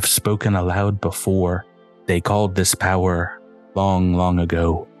have spoken aloud before. They called this power long, long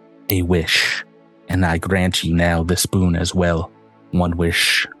ago a wish, and I grant you now this boon as well. One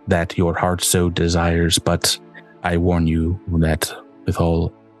wish that your heart so desires, but I warn you that with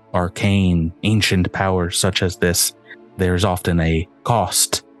all arcane, ancient powers such as this, there's often a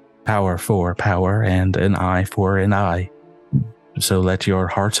cost. Power for power and an eye for an eye. So let your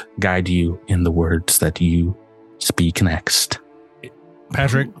heart guide you in the words that you speak next.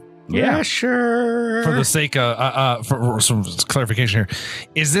 Patrick? Yeah, sure. For the sake of for some clarification here,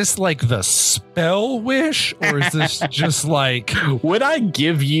 is this like the spell wish, or is this just like? Would I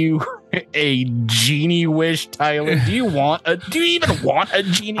give you a genie wish, Tyler? Do you even want a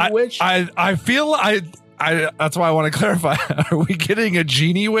genie wish? I feel that's why I want to clarify. Are we getting a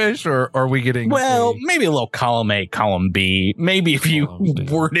genie wish, or are we getting? Well, maybe a little column A, column B. Maybe if you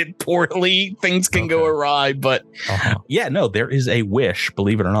word it poorly, things can go awry. But yeah, no, there is a wish,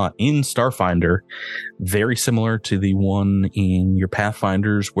 believe it or not, in Starfinder, very similar to the one in your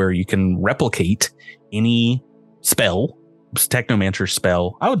Pathfinders, where you can replicate any spell, Technomancer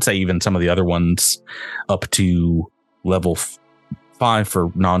spell. I would say even some of the other ones up to level 5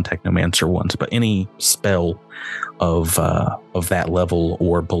 for non-Technomancer ones, but any spell of that level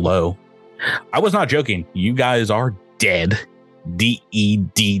or below. I was not joking. You guys are dead.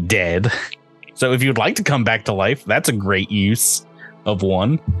 DED dead. So if you'd like to come back to life, that's a great use of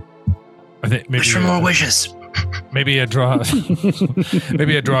one. I think maybe Wish for more wishes. Maybe Adros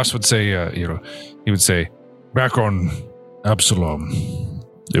would say, he would say, Back on Absalom,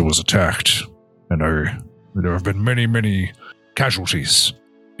 it was attacked, and there have been many, many casualties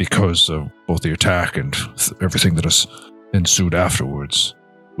because of both the attack and everything that has ensued afterwards.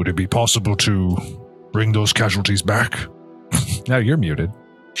 Would it be possible to bring those casualties back? now you're muted.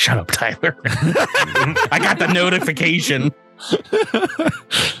 Shut up, Tyler. I got the notification.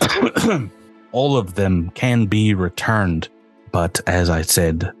 All of them can be returned, but as I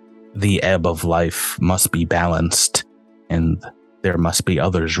said, the ebb of life must be balanced, and there must be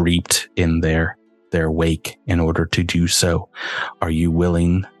others reaped in their wake in order to do so. Are you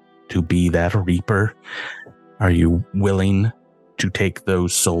willing to be that reaper? Are you willing to take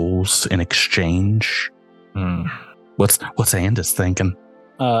those souls in exchange? What's Andis thinking?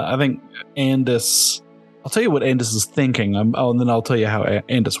 I think Andis, I'll tell you what Andis is thinking, and then I'll tell you how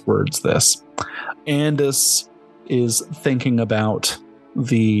Andis words this. Andis is thinking about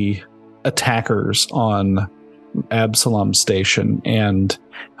the attackers on Absalom Station and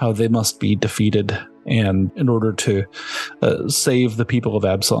how they must be defeated and in order to save the people of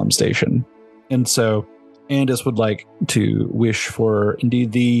Absalom Station. And so Andis would like to wish for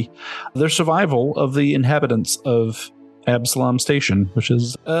indeed their survival of the inhabitants of Absalom Station, which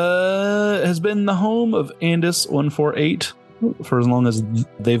is has been the home of Andis 148 for as long as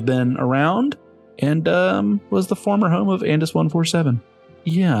they've been around, and was the former home of Andis 147.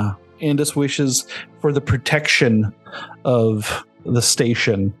 Yeah. Andis wishes for the protection of the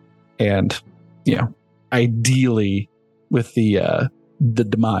station, and ideally with the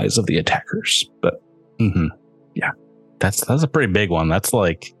demise of the attackers. But yeah, that's a pretty big one. That's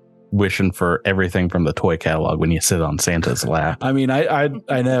like wishing for everything from the toy catalog when you sit on Santa's lap. I mean, I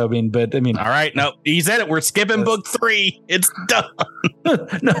know. All right, no, he said it. We're skipping book 3. It's done.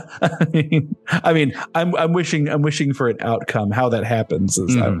 No, I'm wishing for an outcome. How that happens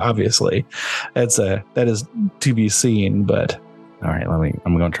is obviously that is to be seen. But all right,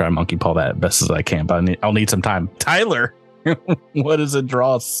 I'm going to try monkey paw that best as I can. But I'll need some time. Tyler, what is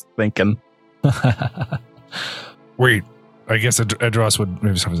Adros thinking? Wait, I guess Adros would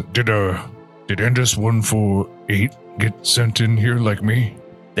maybe something. Did Andis 148 get sent in here like me?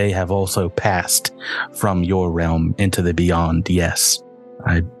 They have also passed from your realm into the beyond, yes.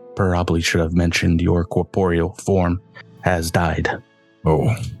 I probably should have mentioned your corporeal form has died.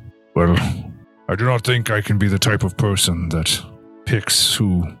 Oh, Well, I do not think I can be the type of person that picks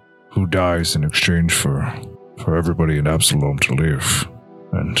who dies in exchange for everybody in Absalom to live.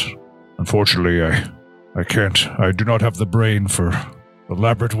 And unfortunately, I can't. I do not have the brain for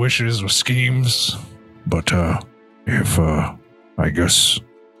elaborate wishes or schemes. But if I guess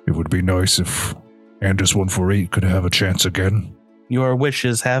it would be nice if Andis 148 could have a chance again. Your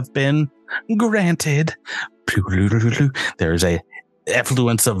wishes have been granted. There's a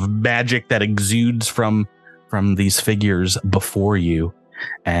effluence of magic that exudes from these figures before you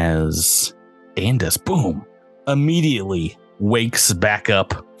as Andis, boom, immediately wakes back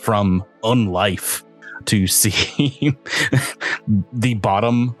up from unlife to see the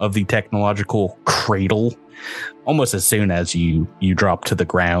bottom of the technological cradle almost as soon as you drop to the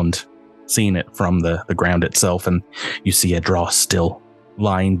ground, seeing it from the ground itself, and you see a Dross still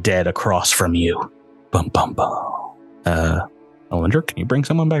lying dead across from you. Bum bum bum. Alindra, can you bring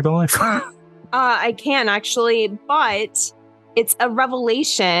someone back to life? I can actually, but it's a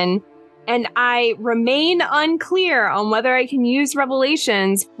revelation, and I remain unclear on whether I can use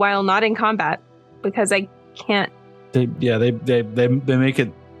revelations while not in combat because I can't. They make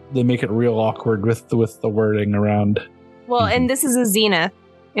it real awkward with the wording around. Well, and this is a zenith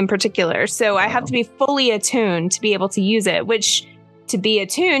in particular, so I have to be fully attuned to be able to use it. Which, to be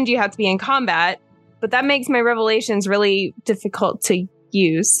attuned, you have to be in combat, but that makes my revelations really difficult to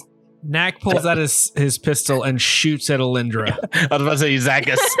use. Knack pulls out his pistol and shoots at Alindra. I was about to say,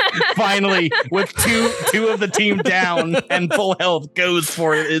 Zacchus finally, with two of the team down and full health, goes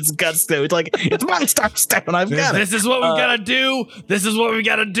for his gusto. It's like, it's my Starstone. I've got it. This is what we've got to do. This is what we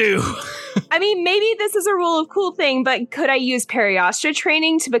got to do. I mean, maybe this is a rule of cool thing, but could I use Periostra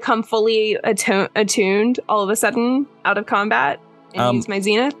training to become fully attuned all of a sudden out of combat and use my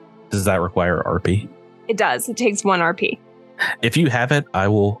zenith? Does that require RP? It does. It takes 1 RP. If you have it, I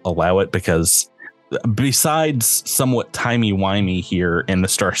will allow it because besides somewhat timey-wimey here in the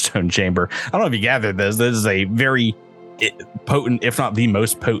Starstone Chamber, I don't know if you gathered this is a very potent, if not the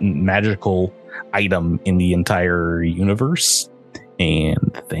most potent magical item in the entire universe.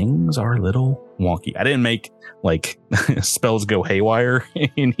 And things are a little wonky. I didn't make like spells go haywire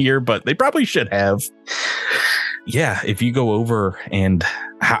in here, but they probably should have. Yeah, if you go over and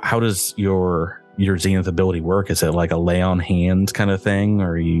how does your Zenith ability work? Is it like a lay on hands kind of thing?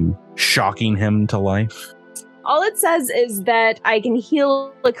 Or are you shocking him to life? All it says is that I can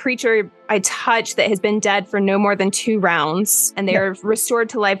heal a creature I touch that has been dead for no more than 2 rounds, and they are restored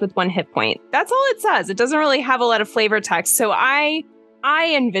to life with 1 hit point. That's all it says. It doesn't really have a lot of flavor text. So I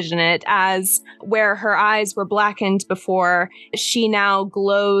envision it as where her eyes were blackened before, she now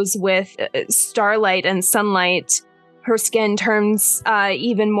glows with starlight and sunlight. Her skin turns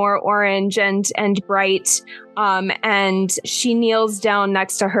even more orange and bright, and she kneels down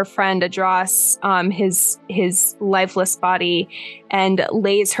next to her friend Adros, his lifeless body, and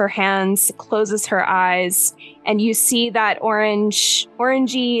lays her hands, closes her eyes, and you see that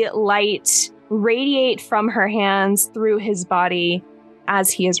orangey light radiate from her hands through his body as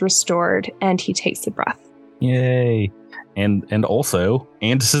he is restored, and he takes a breath. Yay. And also,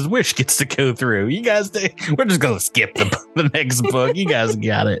 Andis' wish gets to go through. You guys, we're just going to skip the next book. You guys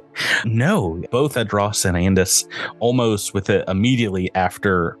got it. No, both Adros and Andis, almost with it immediately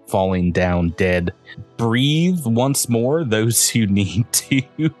after falling down dead, breathe once more, those who need to.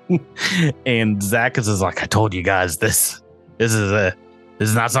 And Zacchus is like, I told you guys, this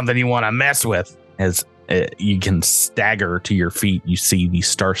is not something you want to mess with. As you can stagger to your feet, you see the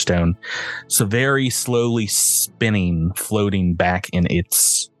Starstone so very slowly spinning, floating back in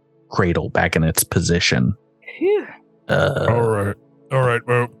its cradle, back in its position. All right.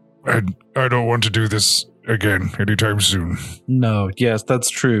 Well, I don't want to do this again anytime soon. No, yes, that's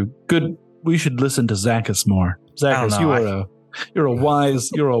true. Good. We should listen to Zacchus more. Zacchus, you're a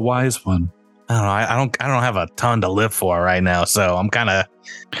wise one. I don't know. I don't have a ton to live for right now, so I'm kind of.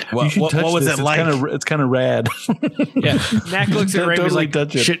 What was it like? It's kind of rad. Yeah, Knack looks at Ray and is like,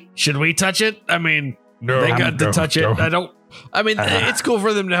 touch it. Should we touch it? I mean, No, they got to touch it. no. I mean, it's cool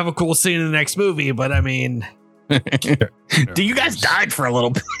for them to have a cool scene in the next movie, but I mean, Do you guys died for a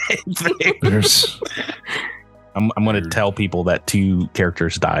little bit? There's I'm going to tell people that 2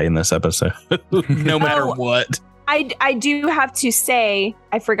 characters die in this episode, no matter what. I do have to say,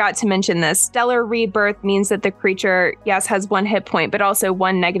 I forgot to mention this. Stellar Rebirth means that the creature, yes, has 1 hit point, but also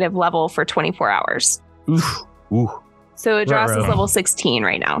 1 negative level for 24 hours. Ooh. So Adros Right. is level 16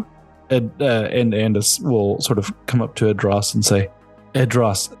 right now. And Andis will sort of come up to Adros and say,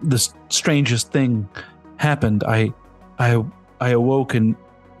 Adros, the strangest thing happened. I awoke and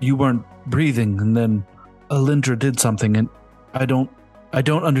you weren't breathing, and then Alindra did something, and I don't I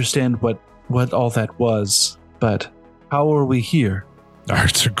don't understand what all that was, but how are we here?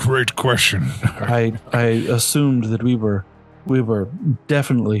 It's a great question. I assumed that we were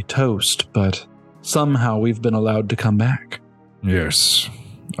definitely toast, but somehow we've been allowed to come back. Yes.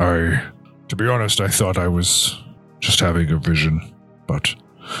 To be honest, I thought I was just having a vision, but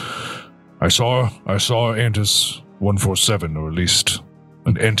I saw Antis 147, or at least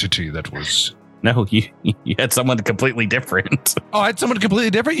an entity that was... No, you had someone completely different. Oh, I had someone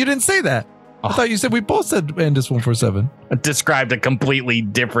completely different? You didn't say that. I thought you said we both said Andis 147. Described a completely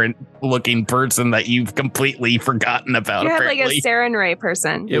different looking person that you've completely forgotten about. You had apparently. like a Saren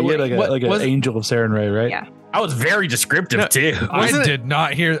person. Yeah, you had like an angel of Saren, right? Yeah. I was very descriptive too. I did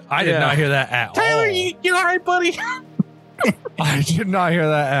not hear that at Tyler, all. you all right, buddy? I did not hear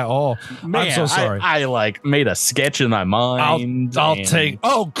that at all. Man, I'm so sorry. I like made a sketch in my mind. I'll and take.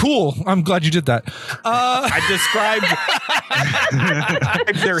 Oh, cool. I'm glad you did that. I described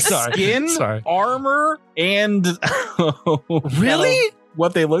their skin, armor, and really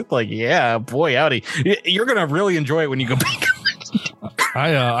what they looked like. Yeah, boy, howdy! You're gonna really enjoy it when you go back.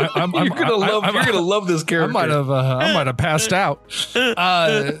 You're gonna love this character. I might have passed out.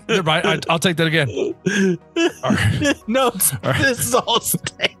 Never mind. I'll take that again. All right. No, this is all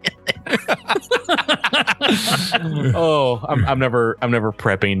staying. I'm never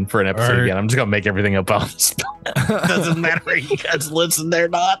prepping for an episode again. I'm just gonna make everything up on the spot. Doesn't matter if you guys listen there or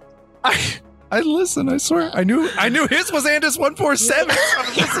not. I listen. I swear. I knew his was Andis 147.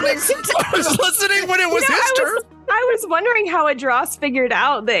 I was listening when it was his turn. I was wondering how Adros figured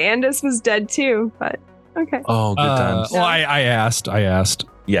out that Andis was dead too, but okay. Oh, good times. Well, I asked.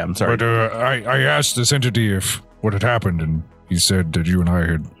 Yeah, I'm sorry. But I asked this entity if what had happened, and he said that you and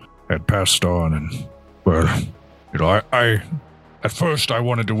I had passed on, and well, I at first I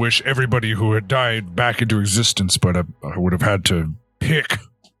wanted to wish everybody who had died back into existence, but I would have had to pick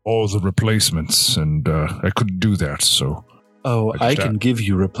all the replacements, and I couldn't do that. So, I can give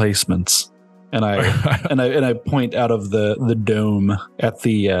you replacements, and I point out of the dome at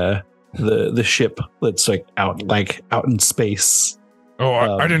the ship that's out in space. Oh,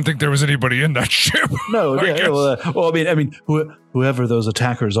 I didn't think there was anybody in that ship. No, I mean, whoever those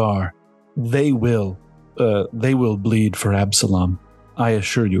attackers are, they will bleed for Absalom. I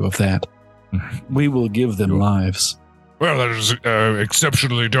assure you of that. We will give them lives. Well, that is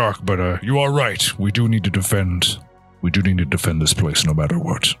exceptionally dark, but you are right. We do need to defend. We do need to defend this place, no matter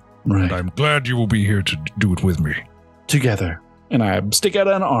what. Right. And I'm glad you will be here to do it with me. Together, and I stick out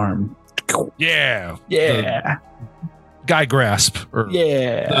an arm. Yeah. Yeah. Guy grasp. Or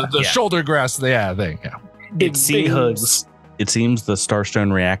the shoulder grasp. Yeah, thing. Yeah. Big hugs. It seems the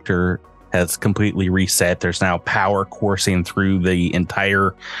Starstone reactor has completely reset. There's now power coursing through the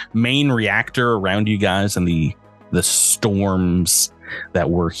entire main reactor around you guys, and the storms that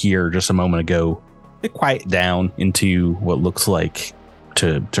were here just a moment ago, they quiet down into what looks like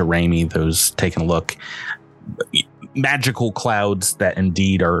to Raimi, those taking a look, magical clouds that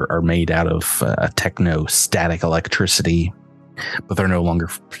indeed are made out of techno-static electricity, but they're no longer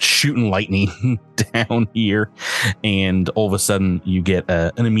shooting lightning down here. And all of a sudden you get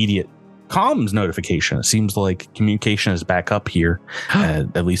an immediate comms notification. It seems like communication is back up here,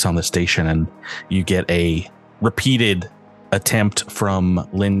 at least on the station, and you get a repeated attempt from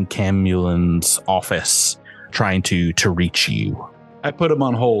Lynn Camulin's office trying to reach you. I put him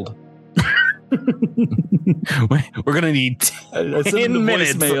on hold. We're gonna need 10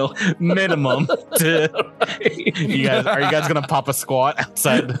 minutes minimum to you guys. Are you guys gonna pop a squat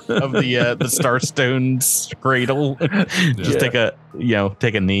outside of the Starstone's cradle? Just take a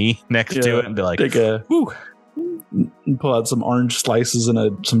knee next to it and be like, and pull out some orange slices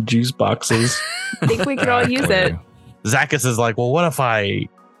and some juice boxes. I think we could all use it. Zacchus is like, well, what if I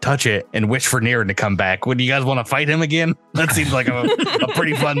touch it and wish for Niran to come back? Would you guys want to fight him again? That seems like a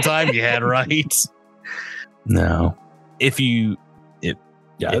pretty fun time you had, right? No. We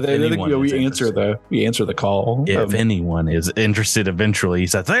answer the call. If anyone is interested eventually, he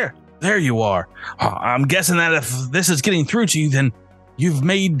says, there you are. I'm guessing that if this is getting through to you, then you've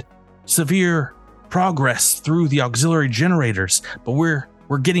made severe progress through the auxiliary generators, but we're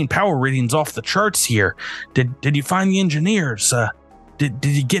getting power readings off the charts here. Did you find the engineers? Did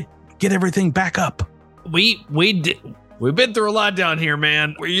you get everything back up? We did. We've been through a lot down here,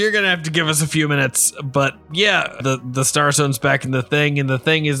 man. You're gonna have to give us a few minutes, but yeah, the Starstone's back in the thing, and the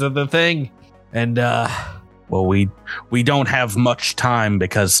thing is the thing, and well, we don't have much time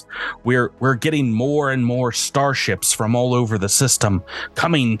because we're getting more and more starships from all over the system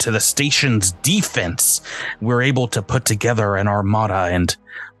coming to the station's defense. We're able to put together an armada, and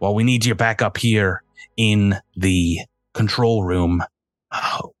while we need you back up here in the control room,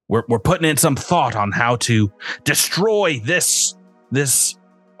 we're putting in some thought on how to destroy this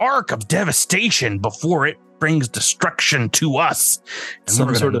arc of devastation before it brings destruction to us. And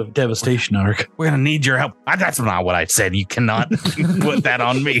Some sort of devastation arc. We're gonna need your help. That's not what I said. You cannot put that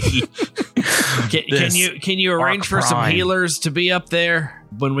on me. Can you arrange for some healers to be up there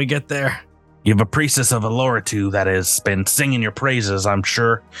when we get there? You have a priestess of Aloritu that has been singing your praises. I'm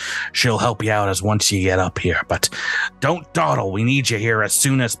sure she'll help you out as once you get up here. But don't dawdle. We need you here as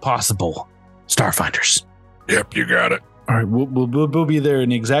soon as possible. Starfinders. Yep, you got it. All right, we'll be there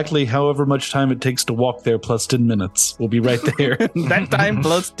in exactly however much time it takes to walk there plus 10 minutes. We'll be right there. That time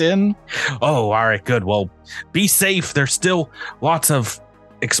plus 10? Oh, all right, good. Well, be safe. There's still lots of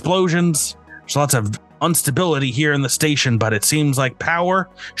explosions. There's lots of instability here in the station, but it seems like power,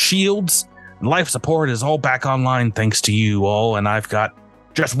 shields, and life support is all back online thanks to you all. And I've got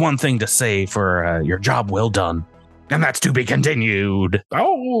just one thing to say for your job well done. And that's to be continued.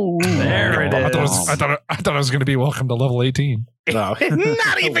 Oh, there it is. I thought I was going to be welcome to level 18. No.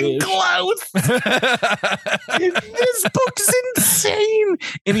 Not even close. This book's insane.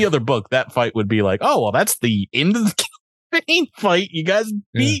 Any other book, that fight would be like, oh, well, that's the end of the campaign fight. You guys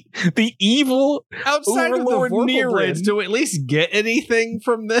beat the evil Outside Overlord of the Niran. Vorpal Blades, do we at least get anything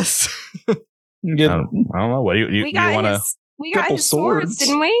from this? I don't know. What do you want to? We got couple his swords, swords.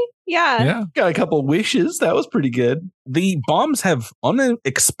 didn't we? Yeah. Got a couple wishes. That was pretty good. The bombs have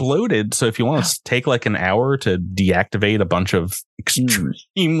unexploded, so if you want to take like an hour to deactivate a bunch of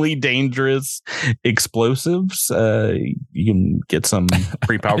extremely dangerous explosives, you can get some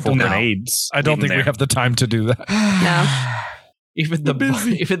pretty powerful grenades. I don't think we have the time to do that. No. Even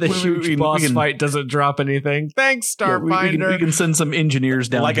the huge boss fight doesn't drop anything. Thanks, Starfinder. We can send some engineers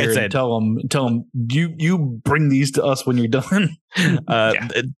down Like I here said, and tell them you bring these to us when you're done.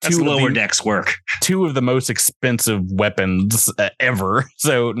 That's lower decks work. Two of the most expensive weapons ever.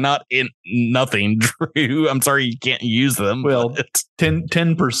 So nothing, Drew. I'm sorry you can't use them. Well,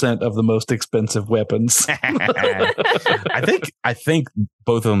 10% of the most expensive weapons. I think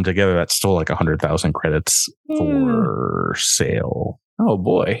both of them together, that's still like 100,000 credits for sale. Oh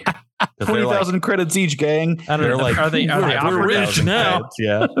boy. 20,000 credits each, gang. I don't know. Like, Are they we're rich now. Credits,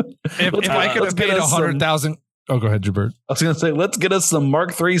 yeah. If I could have paid 100,000. Oh, go ahead, Jabert. I was going to say, let's get us some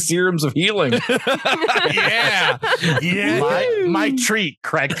Mark III serums of healing. Yeah. My treat,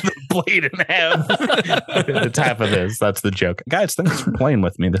 crack the blade in half. It's half of this. That's the joke. Guys, thanks for playing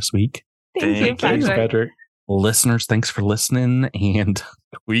with me this week. Thank you, Thanks, Patrick. Patrick. Listeners, thanks for listening. And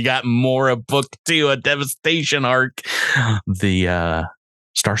we got more of book 2, a devastation arc. The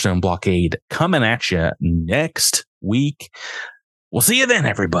Starstone blockade coming at you next week. We'll see you then,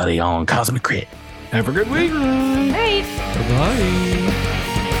 everybody, on Cosmic Crit. Have a good week. Right. Bye.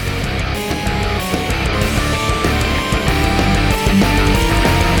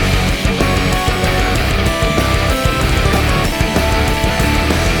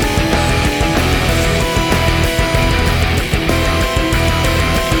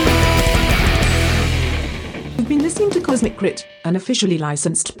 You've been listening to Cosmic Crit, an officially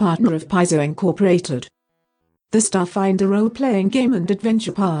licensed partner of Paizo Incorporated. The Starfinder role-playing game and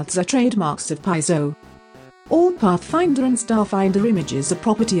adventure paths are trademarks of Paizo. All Pathfinder and Starfinder images are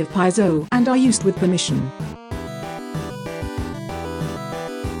property of Paizo and are used with permission.